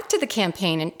went back to the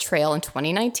campaign trail in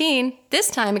 2019, this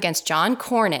time against John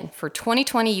Cornyn for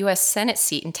 2020 U.S. Senate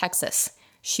seat in Texas.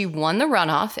 She won the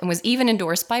runoff and was even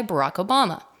endorsed by Barack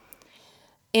Obama.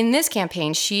 In this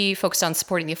campaign, she focused on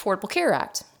supporting the Affordable Care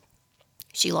Act.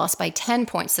 She lost by 10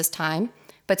 points this time,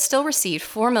 but still received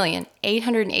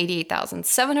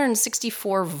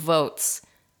 4,888,764 votes.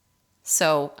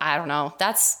 So, I don't know.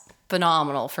 That's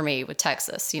phenomenal for me with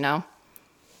Texas,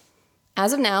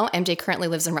 As of now, MJ currently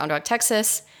lives in Round Rock,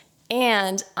 Texas,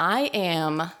 and I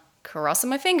am crossing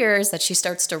my fingers that she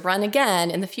starts to run again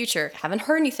in the future. Haven't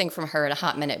heard anything from her in a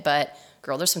hot minute, but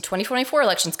girl, there's some 2024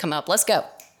 elections coming up. Let's go.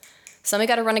 Somebody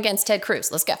got to run against Ted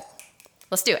Cruz. Let's go.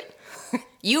 Let's do it.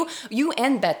 You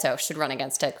and Beto should run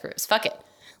against Ted Cruz. Fuck it.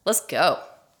 Let's go.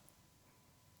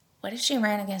 What if she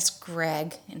ran against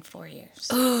Greg in 4 years?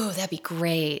 Oh, that'd be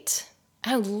great.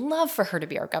 I would love for her to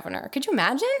be our governor. Could you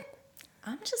imagine?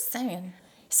 I'm just saying.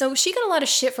 So she got a lot of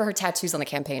shit for her tattoos on the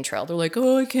campaign trail. They're like,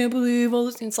 oh, I can't believe all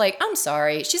this. It's like, I'm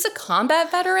sorry. She's a combat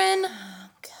veteran. Oh,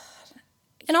 God.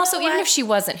 And also, even if she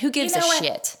wasn't, who gives a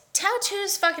shit?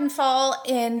 Tattoos fucking fall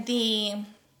in the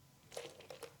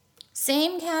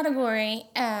same category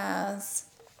as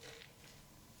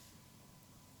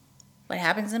what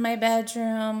happens in my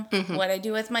bedroom, what I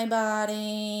do with my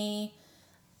body.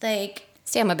 Like,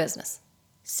 stay on my business.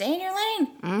 Stay in your lane.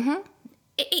 Mm-hmm.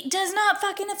 It does not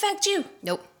fucking affect you.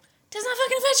 Nope. Does not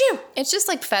fucking affect you. It's just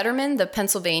like Fetterman, the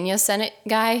Pennsylvania Senate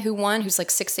guy who won, who's like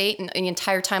 6'8", and the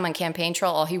entire time on campaign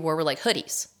trail, all he wore were like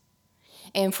hoodies.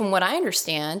 And from what I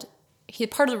understand,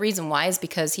 part of the reason why is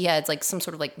because he had like some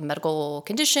sort of like medical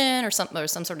condition or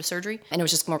some sort of surgery, and it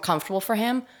was just more comfortable for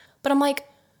him. But I'm like,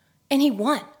 and he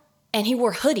won, and he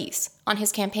wore hoodies on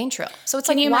his campaign trail. So it's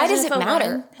like, why does it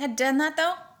matter? Had done that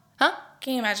though? Huh?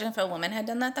 Can you imagine if a woman had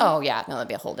done that though? Oh yeah, no, that'd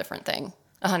be a whole different thing.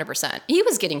 100%. He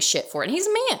was getting shit for it. And he's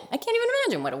a man. I can't even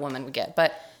imagine what a woman would get.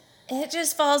 But it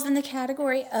just falls in the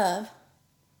category of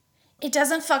it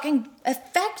doesn't fucking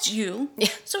affect you. Yeah.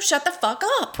 So shut the fuck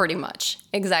up. Pretty much.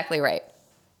 Exactly right.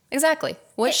 Exactly.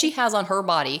 What she has on her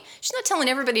body, she's not telling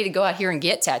everybody to go out here and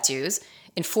get tattoos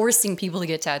and forcing people to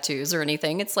get tattoos or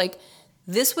anything. It's like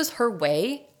this was her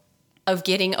way of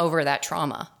getting over that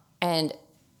trauma. And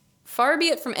far be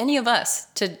it from any of us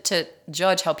to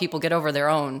judge how people get over their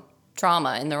own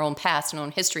trauma and their own past and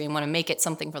own history and want to make it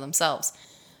something for themselves.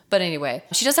 But anyway,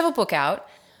 she does have a book out.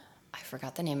 I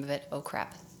forgot the name of it. Oh,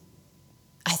 crap.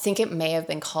 I think it may have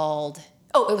been called...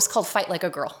 Oh, it was called Fight Like a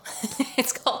Girl.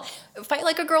 It's called Fight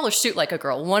Like a Girl or Shoot Like a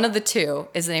Girl. One of the two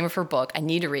is the name of her book. I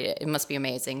need to read it. It must be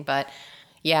amazing. But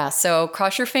yeah, so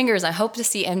cross your fingers. I hope to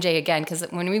see MJ again because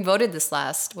when we voted this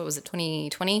last,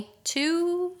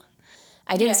 2022?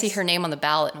 I didn't see her name on the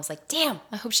ballot and I was like, damn,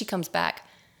 I hope she comes back.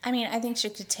 I mean, I think she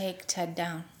could take Ted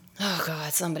down. Oh,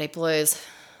 God, somebody please.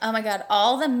 Oh, my God.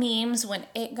 All the memes when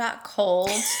it got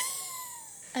cold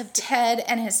of Ted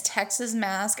and his Texas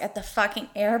mask at the fucking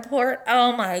airport.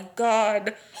 Oh, my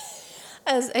God.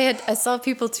 I saw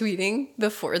people tweeting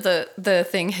before the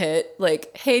thing hit,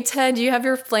 like, hey, Ted, do you have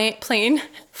your plane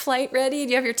flight ready?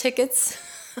 Do you have your tickets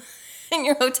and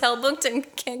your hotel booked in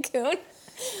Cancun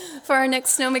for our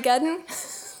next Snowmageddon?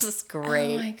 This is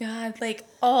great. Oh my God. Like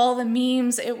all the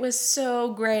memes. It was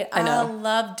so great. I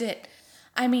loved it.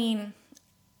 I mean.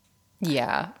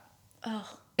 Yeah.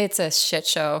 Oh. It's a shit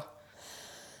show.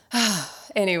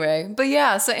 Anyway. But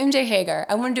yeah. So MJ Hagar.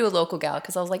 I want to do a local gal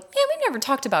because I was like, man, we never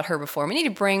talked about her before. We need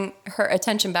to bring her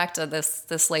attention back to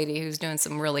this lady who's doing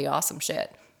some really awesome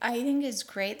shit. I think it's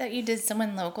great that you did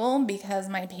someone local because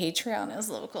my Patreon is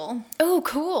local. Oh,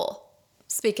 cool.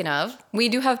 Speaking of, we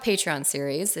do have Patreon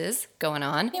series is going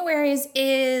on. January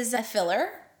is a filler.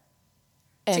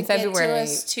 And February. Get to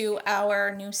us to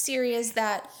our new series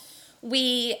that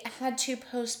we had to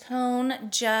postpone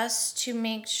just to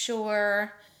make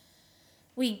sure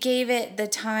we gave it the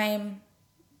time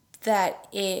that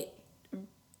it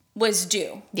was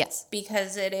due. Yes.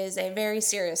 Because it is a very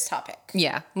serious topic.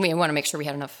 Yeah. We want to make sure we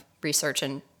had enough research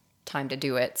and time to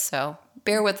do it. So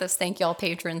bear with us. Thank y'all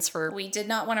patrons for... We did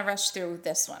not want to rush through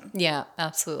this one. Yeah,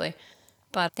 absolutely.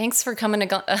 But thanks for coming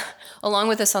along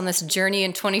with us on this journey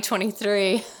in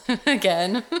 2023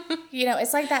 again. You know,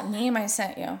 it's like that meme I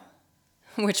sent you.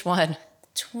 Which one?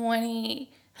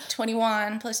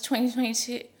 2021 plus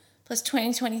 2022 plus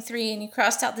 2023, and you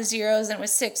crossed out the zeros and it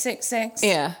was 666.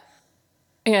 Yeah.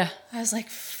 Yeah. I was like,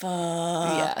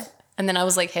 fuck. Yeah. And then I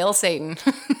was like, hail Satan.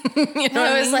 You know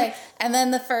I was like, and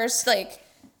then the first, like,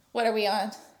 what are we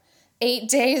on? 8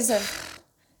 days of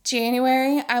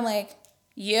January. I'm like,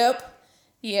 yep.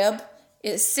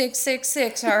 It's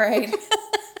 666, all right.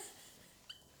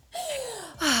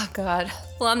 Oh, God.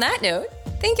 Well, on that note,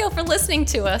 thank y'all for listening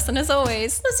to us. And as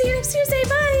always, we'll see you next Tuesday.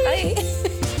 Bye. Bye.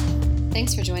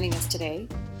 Thanks for joining us today.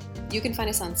 You can find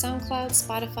us on SoundCloud,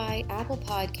 Spotify, Apple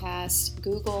Podcasts,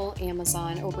 Google,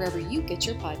 Amazon, or wherever you get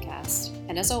your podcast.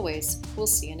 And as always, we'll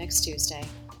see you next Tuesday.